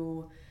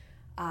to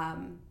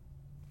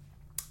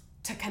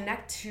to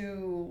connect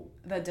to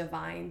the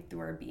divine through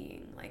our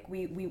being. Like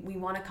we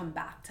want to come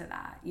back to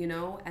that, you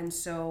know? And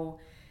so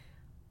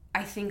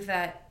I think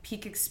that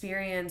peak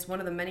experience, one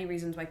of the many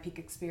reasons why peak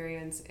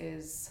experience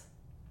is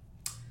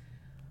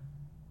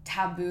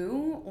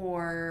taboo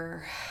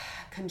or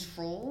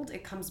controlled,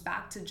 it comes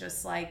back to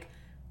just like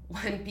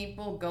when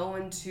people go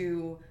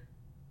into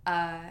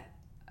a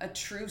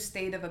true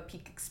state of a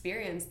peak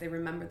experience, they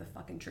remember the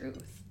fucking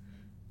truth.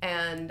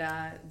 And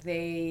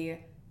they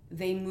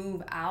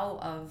move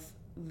out of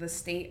the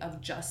state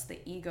of just the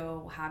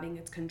ego having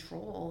its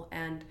control,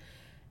 and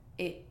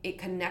it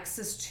connects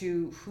us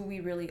to who we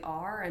really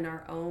are and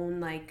our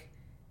own like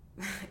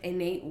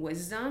innate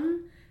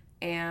wisdom,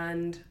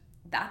 and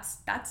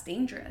that's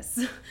dangerous.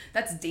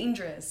 That's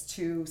dangerous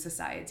to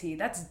society.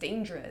 That's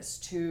dangerous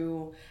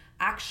to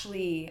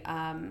actually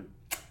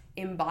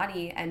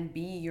embody and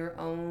be your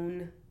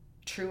own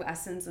true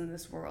essence in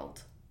this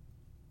world.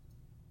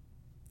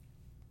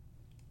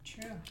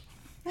 True.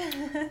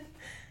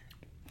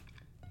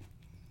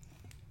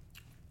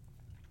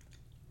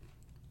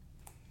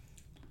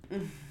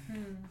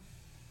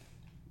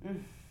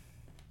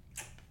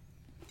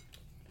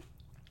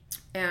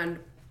 And,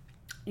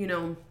 you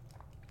know,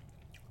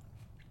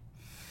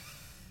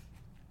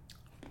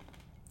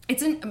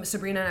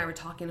 Sabrina and I were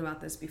talking about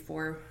this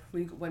before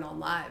we went on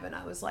live, and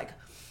I was like,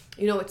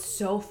 you know, it's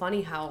so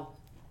funny how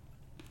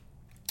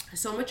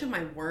so much of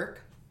my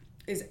work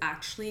is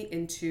actually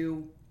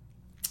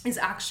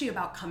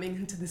about coming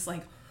into this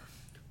like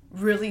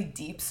really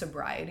deep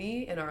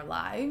sobriety in our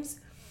lives.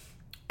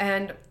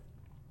 And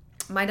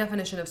my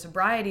definition of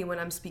sobriety when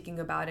I'm speaking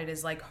about it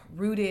is like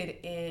rooted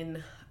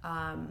in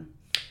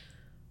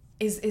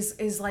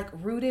is like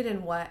rooted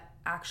in what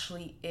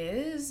actually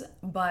is,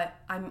 but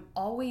I'm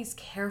always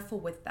careful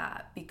with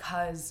that,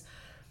 because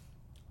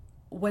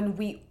when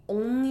we're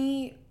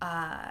only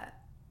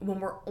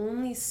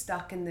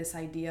stuck in this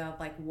idea of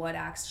like what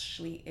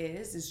actually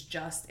is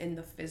just in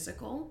the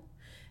physical,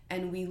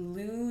 and we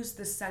lose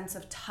the sense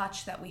of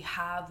touch that we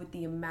have with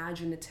the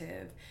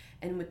imaginative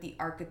and with the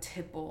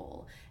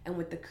archetypal and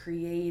with the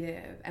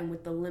creative and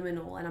with the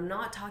liminal. And I'm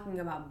not talking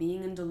about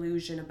being in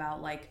delusion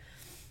about like,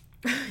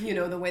 you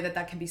know, the way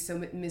that can be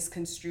so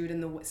misconstrued in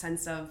the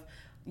sense of,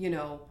 you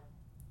know,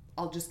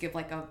 I'll just give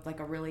like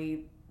a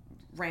really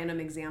random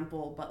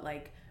example, but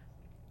like,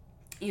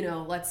 you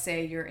know, let's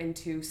say you're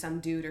into some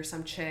dude or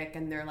some chick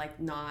and they're like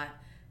not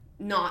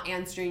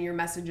answering your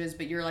messages,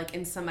 but you're like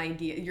in some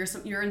idea,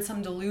 you're in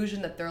some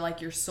delusion that they're like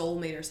your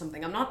soulmate or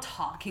something. I'm not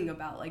talking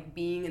about like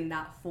being in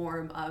that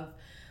form of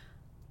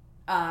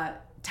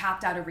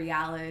tapped out of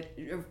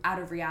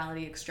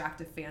reality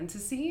extractive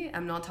fantasy.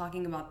 I'm not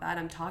talking about that.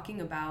 I'm talking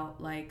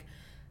about like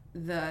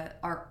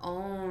our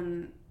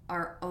own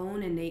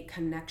innate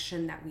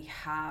connection that we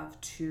have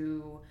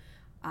to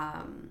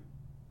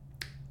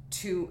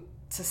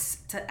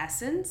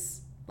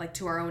essence, like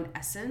to our own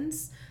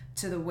essence,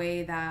 to the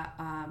way that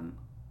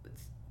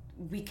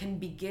we can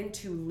begin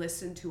to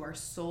listen to our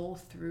soul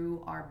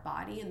through our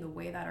body, and the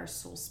way that our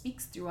soul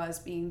speaks through us,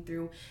 being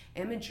through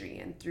imagery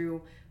and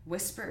through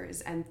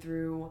whispers and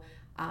through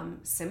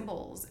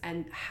symbols,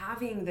 and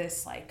having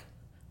this like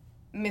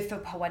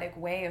mythopoetic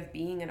way of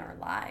being in our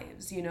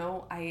lives. You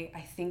know,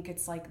 I think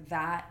it's like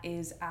that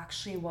is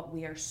actually what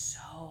we are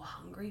so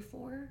hungry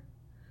for.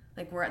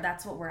 Like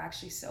that's what we're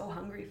actually so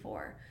hungry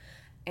for.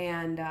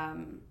 And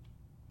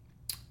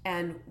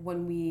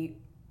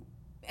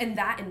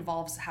that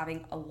involves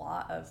having a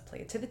lot of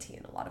creativity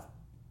and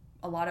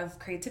a lot of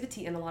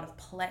creativity and a lot of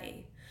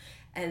play,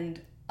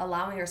 and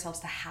allowing ourselves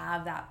to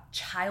have that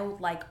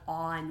childlike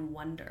awe and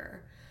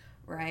wonder,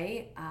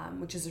 right?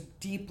 Which is a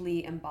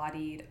deeply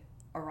embodied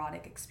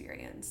erotic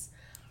experience.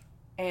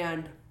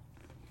 And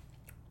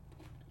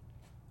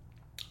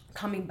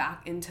coming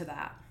back into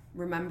that,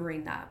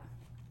 remembering that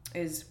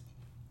is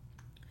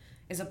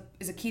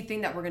a key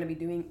thing that we're going to be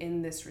doing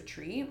in this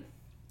retreat,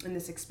 in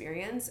this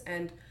experience,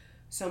 and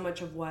so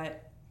much of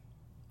what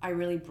I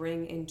really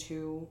bring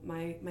into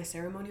my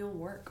ceremonial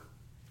work.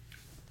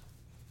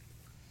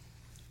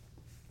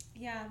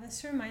 Yeah,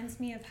 this reminds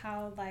me of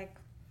how like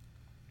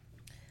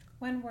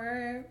when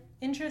we're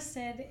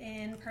interested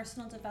in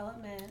personal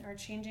development or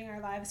changing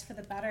our lives for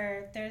the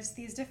better, there's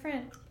these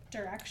different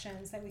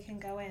directions that we can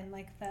go in,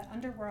 like the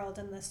underworld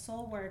and the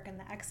soul work and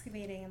the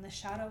excavating and the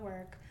shadow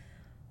work,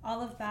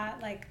 all of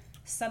that like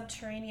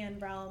subterranean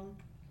realm,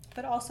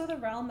 but also the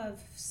realm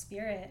of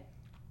spirit,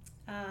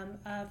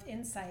 of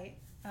insight,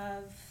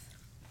 of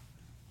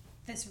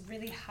this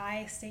really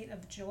high state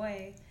of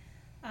joy.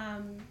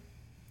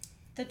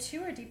 The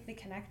two are deeply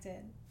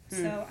connected.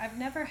 So I've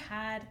never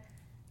had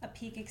a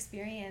peak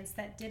experience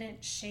that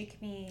didn't shake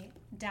me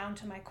down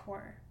to my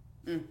core,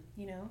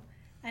 you know?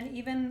 And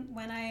even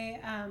when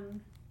I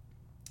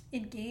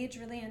engage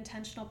really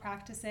intentional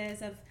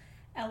practices of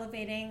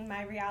elevating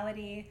my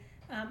reality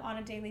on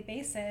a daily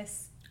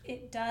basis,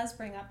 it does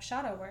bring up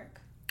shadow work.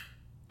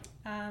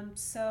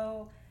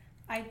 So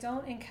I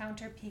don't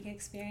encounter peak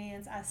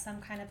experience as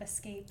some kind of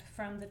escape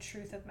from the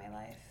truth of my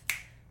life.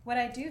 What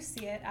I do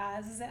see it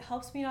as is it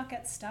helps me not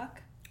get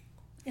stuck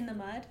in the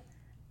mud,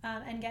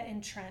 and get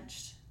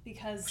entrenched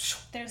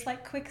because there's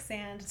like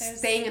quicksand. There's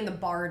staying in the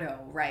bardo,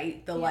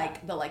 right?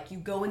 The you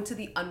go into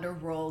the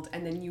underworld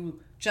and then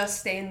you just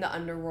stay in the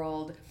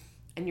underworld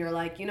and you're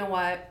like, you know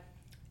what?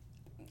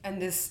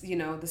 And this, you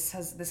know, this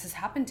has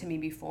happened to me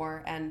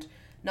before, and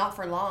not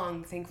for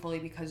long, thankfully,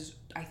 because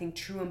I think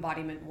true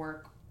embodiment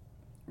work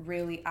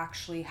really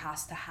actually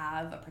has to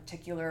have a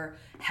particular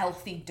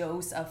healthy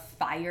dose of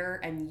fire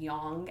and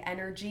yang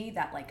energy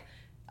that, like,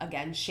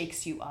 again,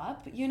 shakes you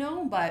up, you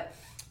know. But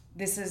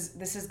this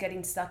is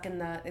getting stuck in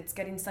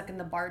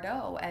the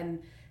bardo,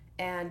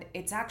 and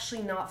it's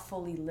actually not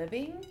fully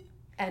living,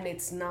 and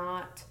it's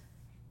not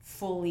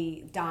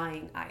fully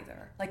dying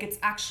either. Like, it's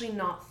actually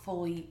not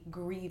fully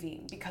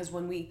grieving, because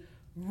when we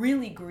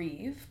really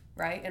grieve,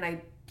 right, and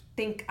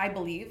I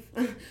believe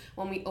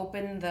when we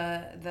open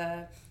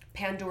the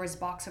Pandora's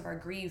box of our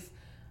grief,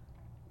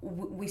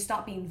 we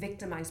stop being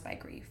victimized by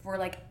grief. We're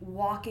like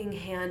walking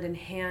hand in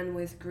hand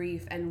with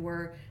grief, and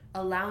we're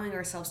allowing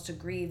ourselves to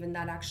grieve, and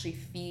that actually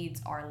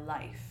feeds our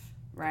life,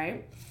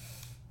 right?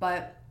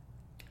 But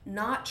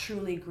not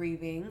truly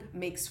grieving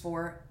makes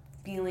for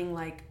feeling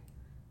like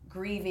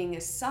grieving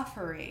is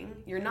suffering.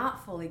 You're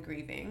not fully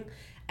grieving,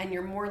 and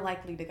you're more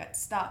likely to get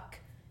stuck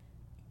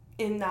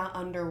in that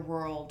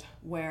underworld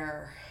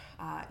where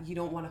you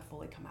don't want to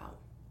fully come out,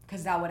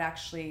 because that would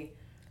actually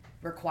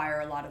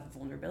require a lot of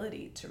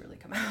vulnerability to really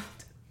come out.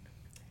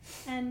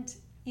 And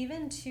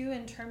even too,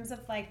 in terms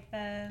of like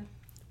the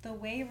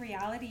way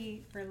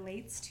reality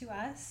relates to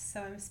us,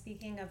 so I'm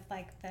speaking of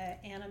like the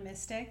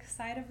animistic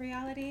side of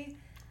reality,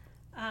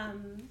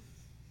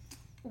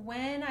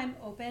 when I'm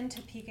open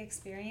to peak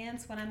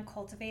experience, when I'm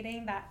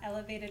cultivating that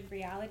elevated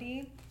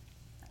reality,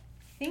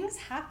 things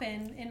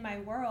happen in my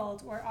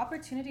world, or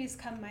opportunities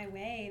come my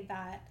way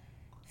that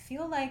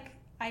feel like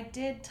I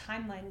did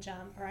timeline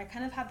jump, or I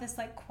kind of have this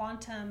like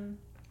quantum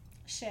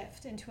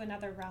shift into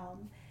another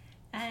realm.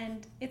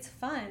 And it's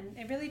fun.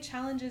 It really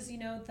challenges, you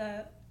know,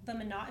 the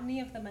monotony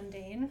of the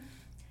mundane,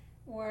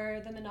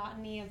 or the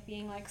monotony of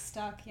being like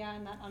stuck,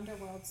 in that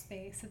underworld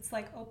space. It's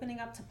like opening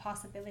up to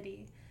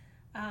possibility,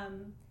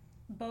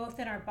 both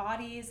in our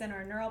bodies and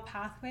our neural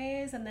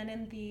pathways, and then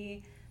in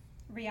the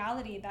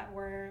reality that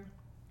we're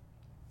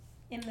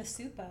in the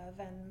soup of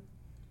and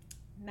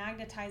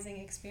magnetizing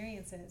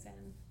experiences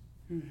in.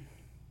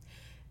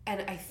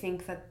 And I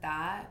think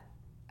that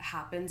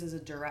happens as a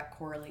direct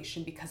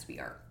correlation because we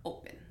are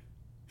open,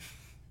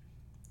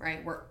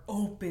 right? We're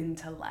open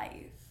to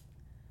life.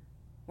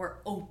 We're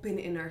open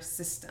in our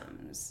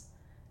systems.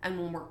 And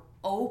when we're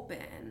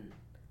open,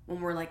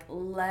 when we're like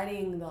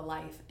letting the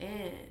life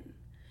in,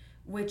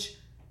 which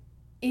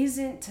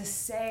isn't to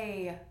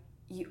say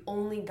you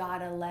only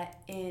gotta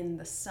let in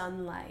the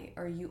sunlight,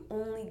 or you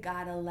only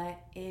gotta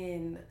let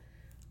in,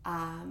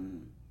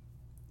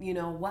 you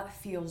know, what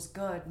feels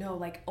good. No,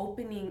 like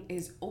opening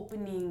is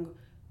opening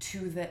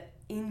to the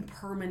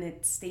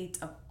impermanent state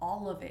of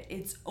all of it.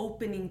 It's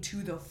opening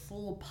to the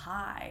full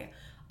pie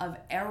of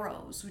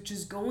arrows, which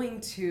is going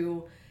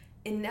to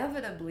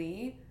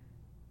inevitably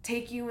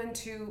take you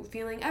into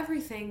feeling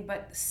everything,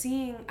 but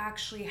seeing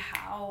actually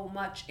how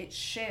much it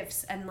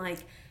shifts, and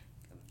like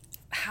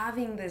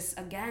having this,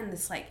 again,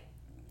 this like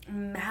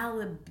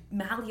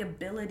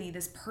malleability,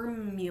 this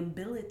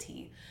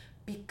permeability,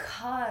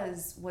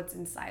 because what's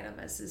inside of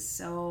us is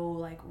so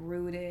like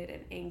rooted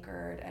and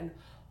anchored and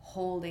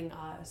holding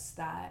us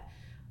that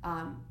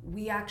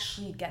we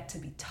actually get to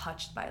be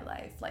touched by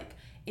life. Like,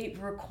 it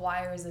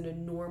requires an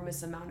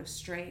enormous amount of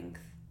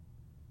strength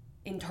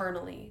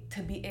internally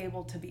to be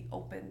able to be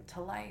open to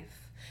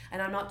life.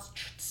 And I'm not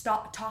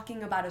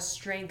talking about a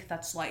strength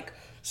that's like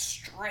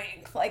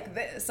strength like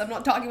this. I'm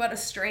not talking about a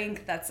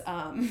strength that's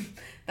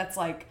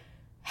like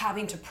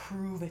having to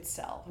prove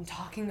itself. I'm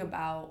talking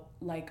about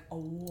like a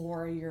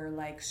warrior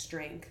like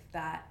strength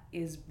that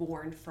is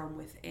born from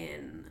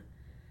within.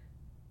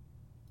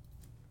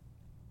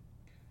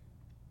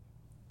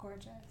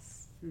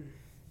 Gorgeous.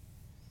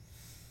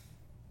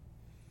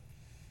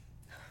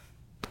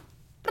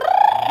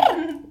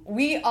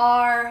 We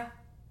are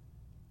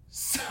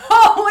so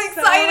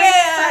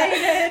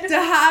excited to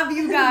have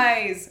you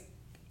guys.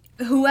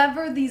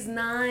 Whoever these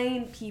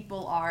 9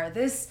 people are,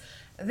 this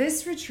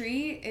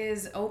retreat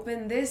is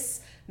open.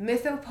 This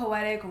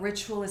mythopoetic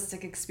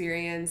ritualistic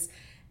experience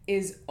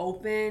is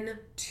open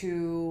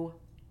to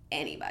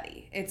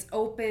anybody. It's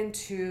open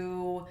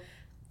to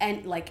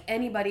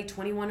anybody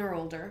 21 or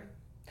older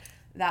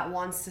that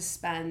wants to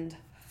spend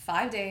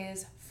 5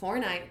 days, 4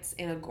 nights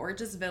in a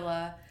gorgeous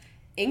villa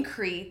in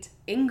Crete,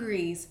 in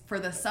Greece, for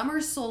the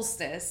summer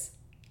solstice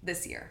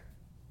this year,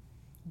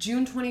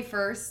 June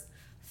 21st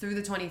through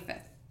the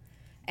 25th.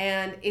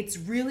 And it's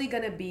really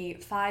going to be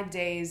 5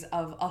 days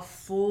of a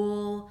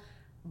full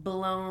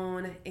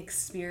blown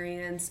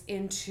experience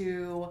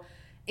into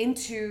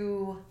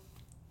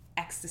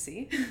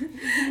ecstasy,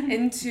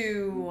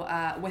 into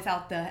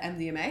without the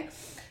MDMA,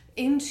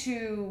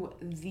 into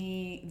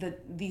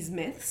these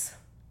myths.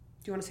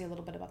 Do you want to say a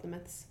little bit about the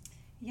myths?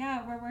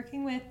 Yeah, we're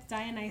working with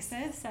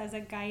Dionysus as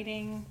a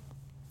guiding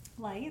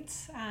flight,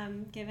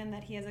 given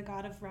that he is a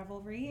god of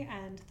revelry,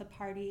 and the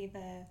party,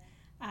 the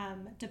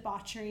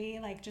debauchery,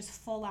 like just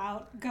full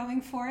out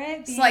going for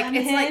it.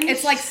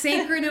 It's like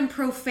sacred and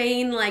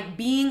profane, like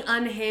being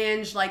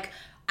unhinged, like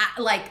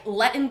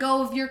letting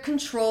go of your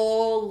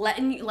control,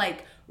 letting you,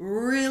 like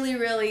really,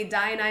 really,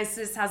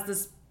 Dionysus has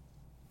this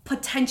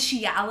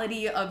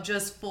potentiality of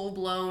just full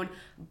blown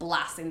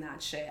blasting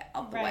that shit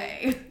out the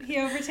way. He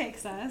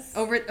overtakes us.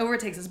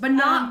 Overtakes us, but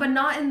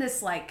not in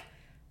this like,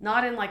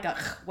 not in like a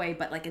way,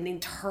 but like an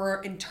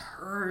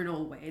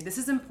internal way. This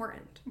is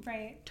important.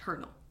 Right.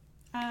 Internal.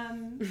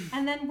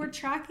 And then we're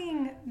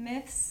tracking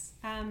myths,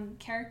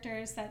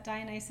 characters that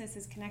Dionysus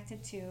is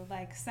connected to,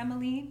 like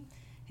Semele,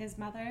 his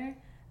mother,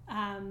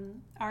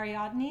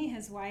 Ariadne,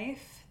 his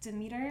wife,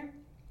 Demeter,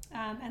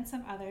 and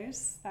some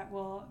others that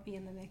will be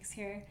in the mix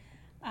here.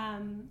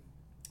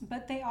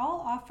 But they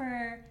all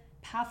offer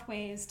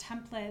pathways,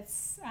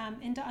 templates,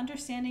 into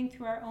understanding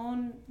through our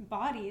own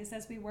bodies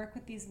as we work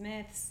with these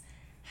myths,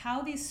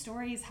 how these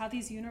stories, how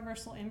these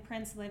universal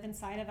imprints live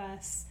inside of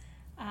us.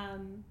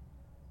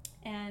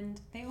 And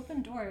they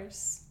open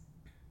doors.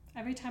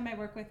 Every time I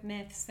work with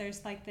myths,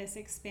 there's like this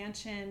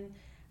expansion,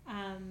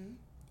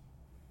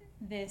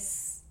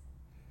 this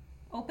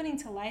opening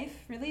to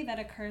life, really, that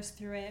occurs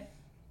through it.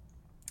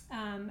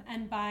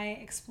 And by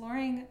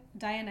exploring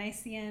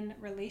Dionysian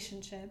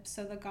relationships,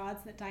 so the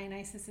gods that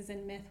Dionysus is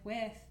in myth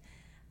with,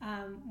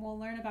 we'll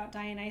learn about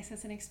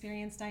Dionysus and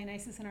experience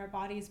Dionysus in our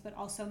bodies, but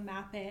also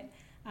map it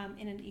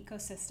in an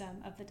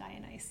ecosystem of the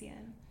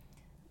Dionysian.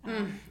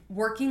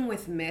 Working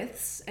with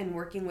myths and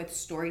working with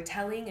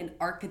storytelling and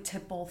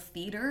archetypal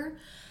theater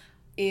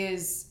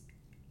is,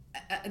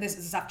 this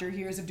is after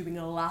years of doing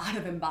a lot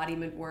of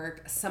embodiment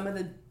work, some of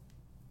the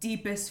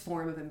deepest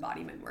form of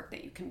embodiment work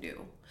that you can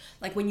do.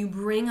 Like when you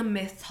bring a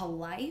myth to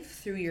life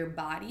through your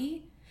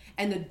body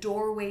and the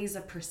doorways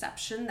of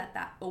perception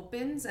that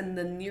opens and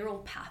the neural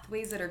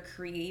pathways that are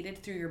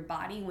created through your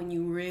body when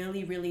you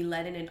really, really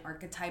let in an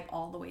archetype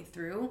all the way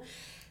through,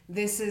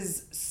 this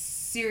is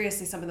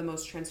seriously some of the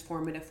most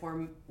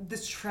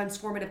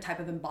transformative type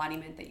of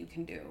embodiment that you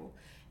can do.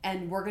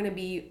 And we're going to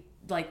be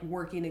like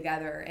working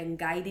together and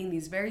guiding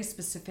these very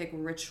specific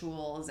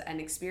rituals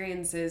and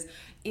experiences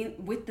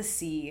with the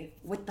sea,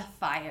 with the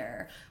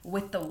fire,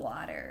 with the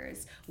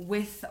waters,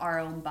 with our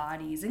own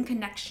bodies, in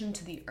connection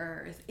to the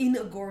earth, in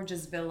a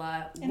gorgeous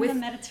villa, in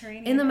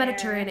the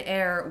Mediterranean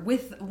air,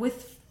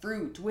 with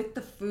fruit, with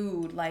the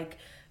food, like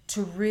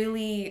to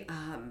really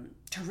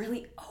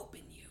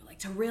open you, like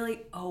to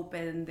really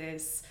open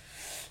this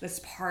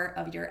part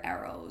of your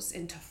eros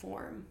into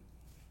form.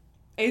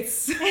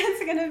 It's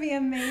gonna be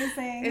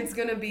amazing. It's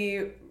gonna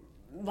be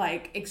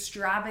like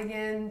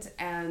extravagant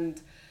and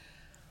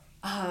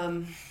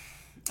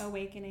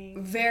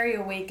awakening, very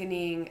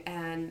awakening,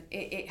 and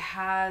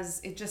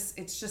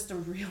it's just a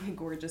really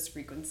gorgeous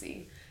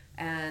frequency,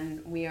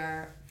 and we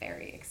are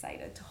very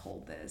excited to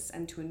hold this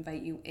and to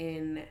invite you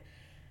in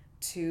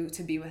to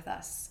be with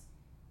us.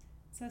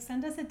 So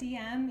send us a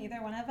DM,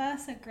 either one of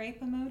us, a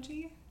grape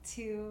emoji,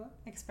 to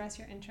express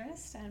your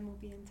interest, and we'll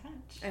be in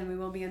touch. And we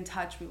will be in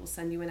touch. We will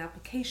send you an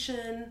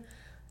application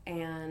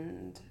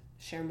and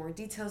share more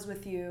details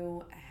with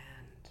you,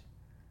 and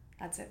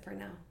that's it for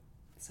now.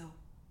 So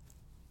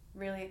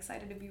really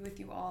excited to be with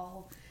you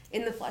all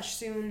in the flesh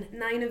soon.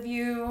 9 of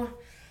you.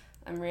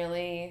 I'm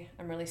really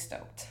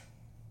stoked.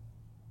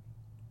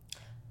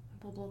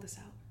 We'll blow this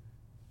out.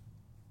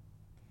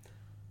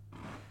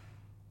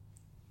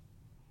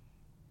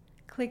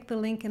 Click the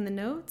link in the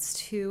notes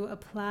to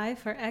apply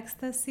for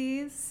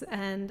ECSTASIS,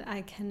 and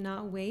I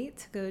cannot wait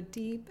to go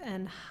deep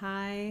and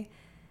high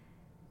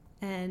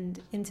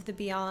and into the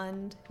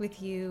beyond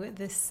with you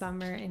this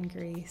summer in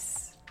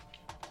Greece.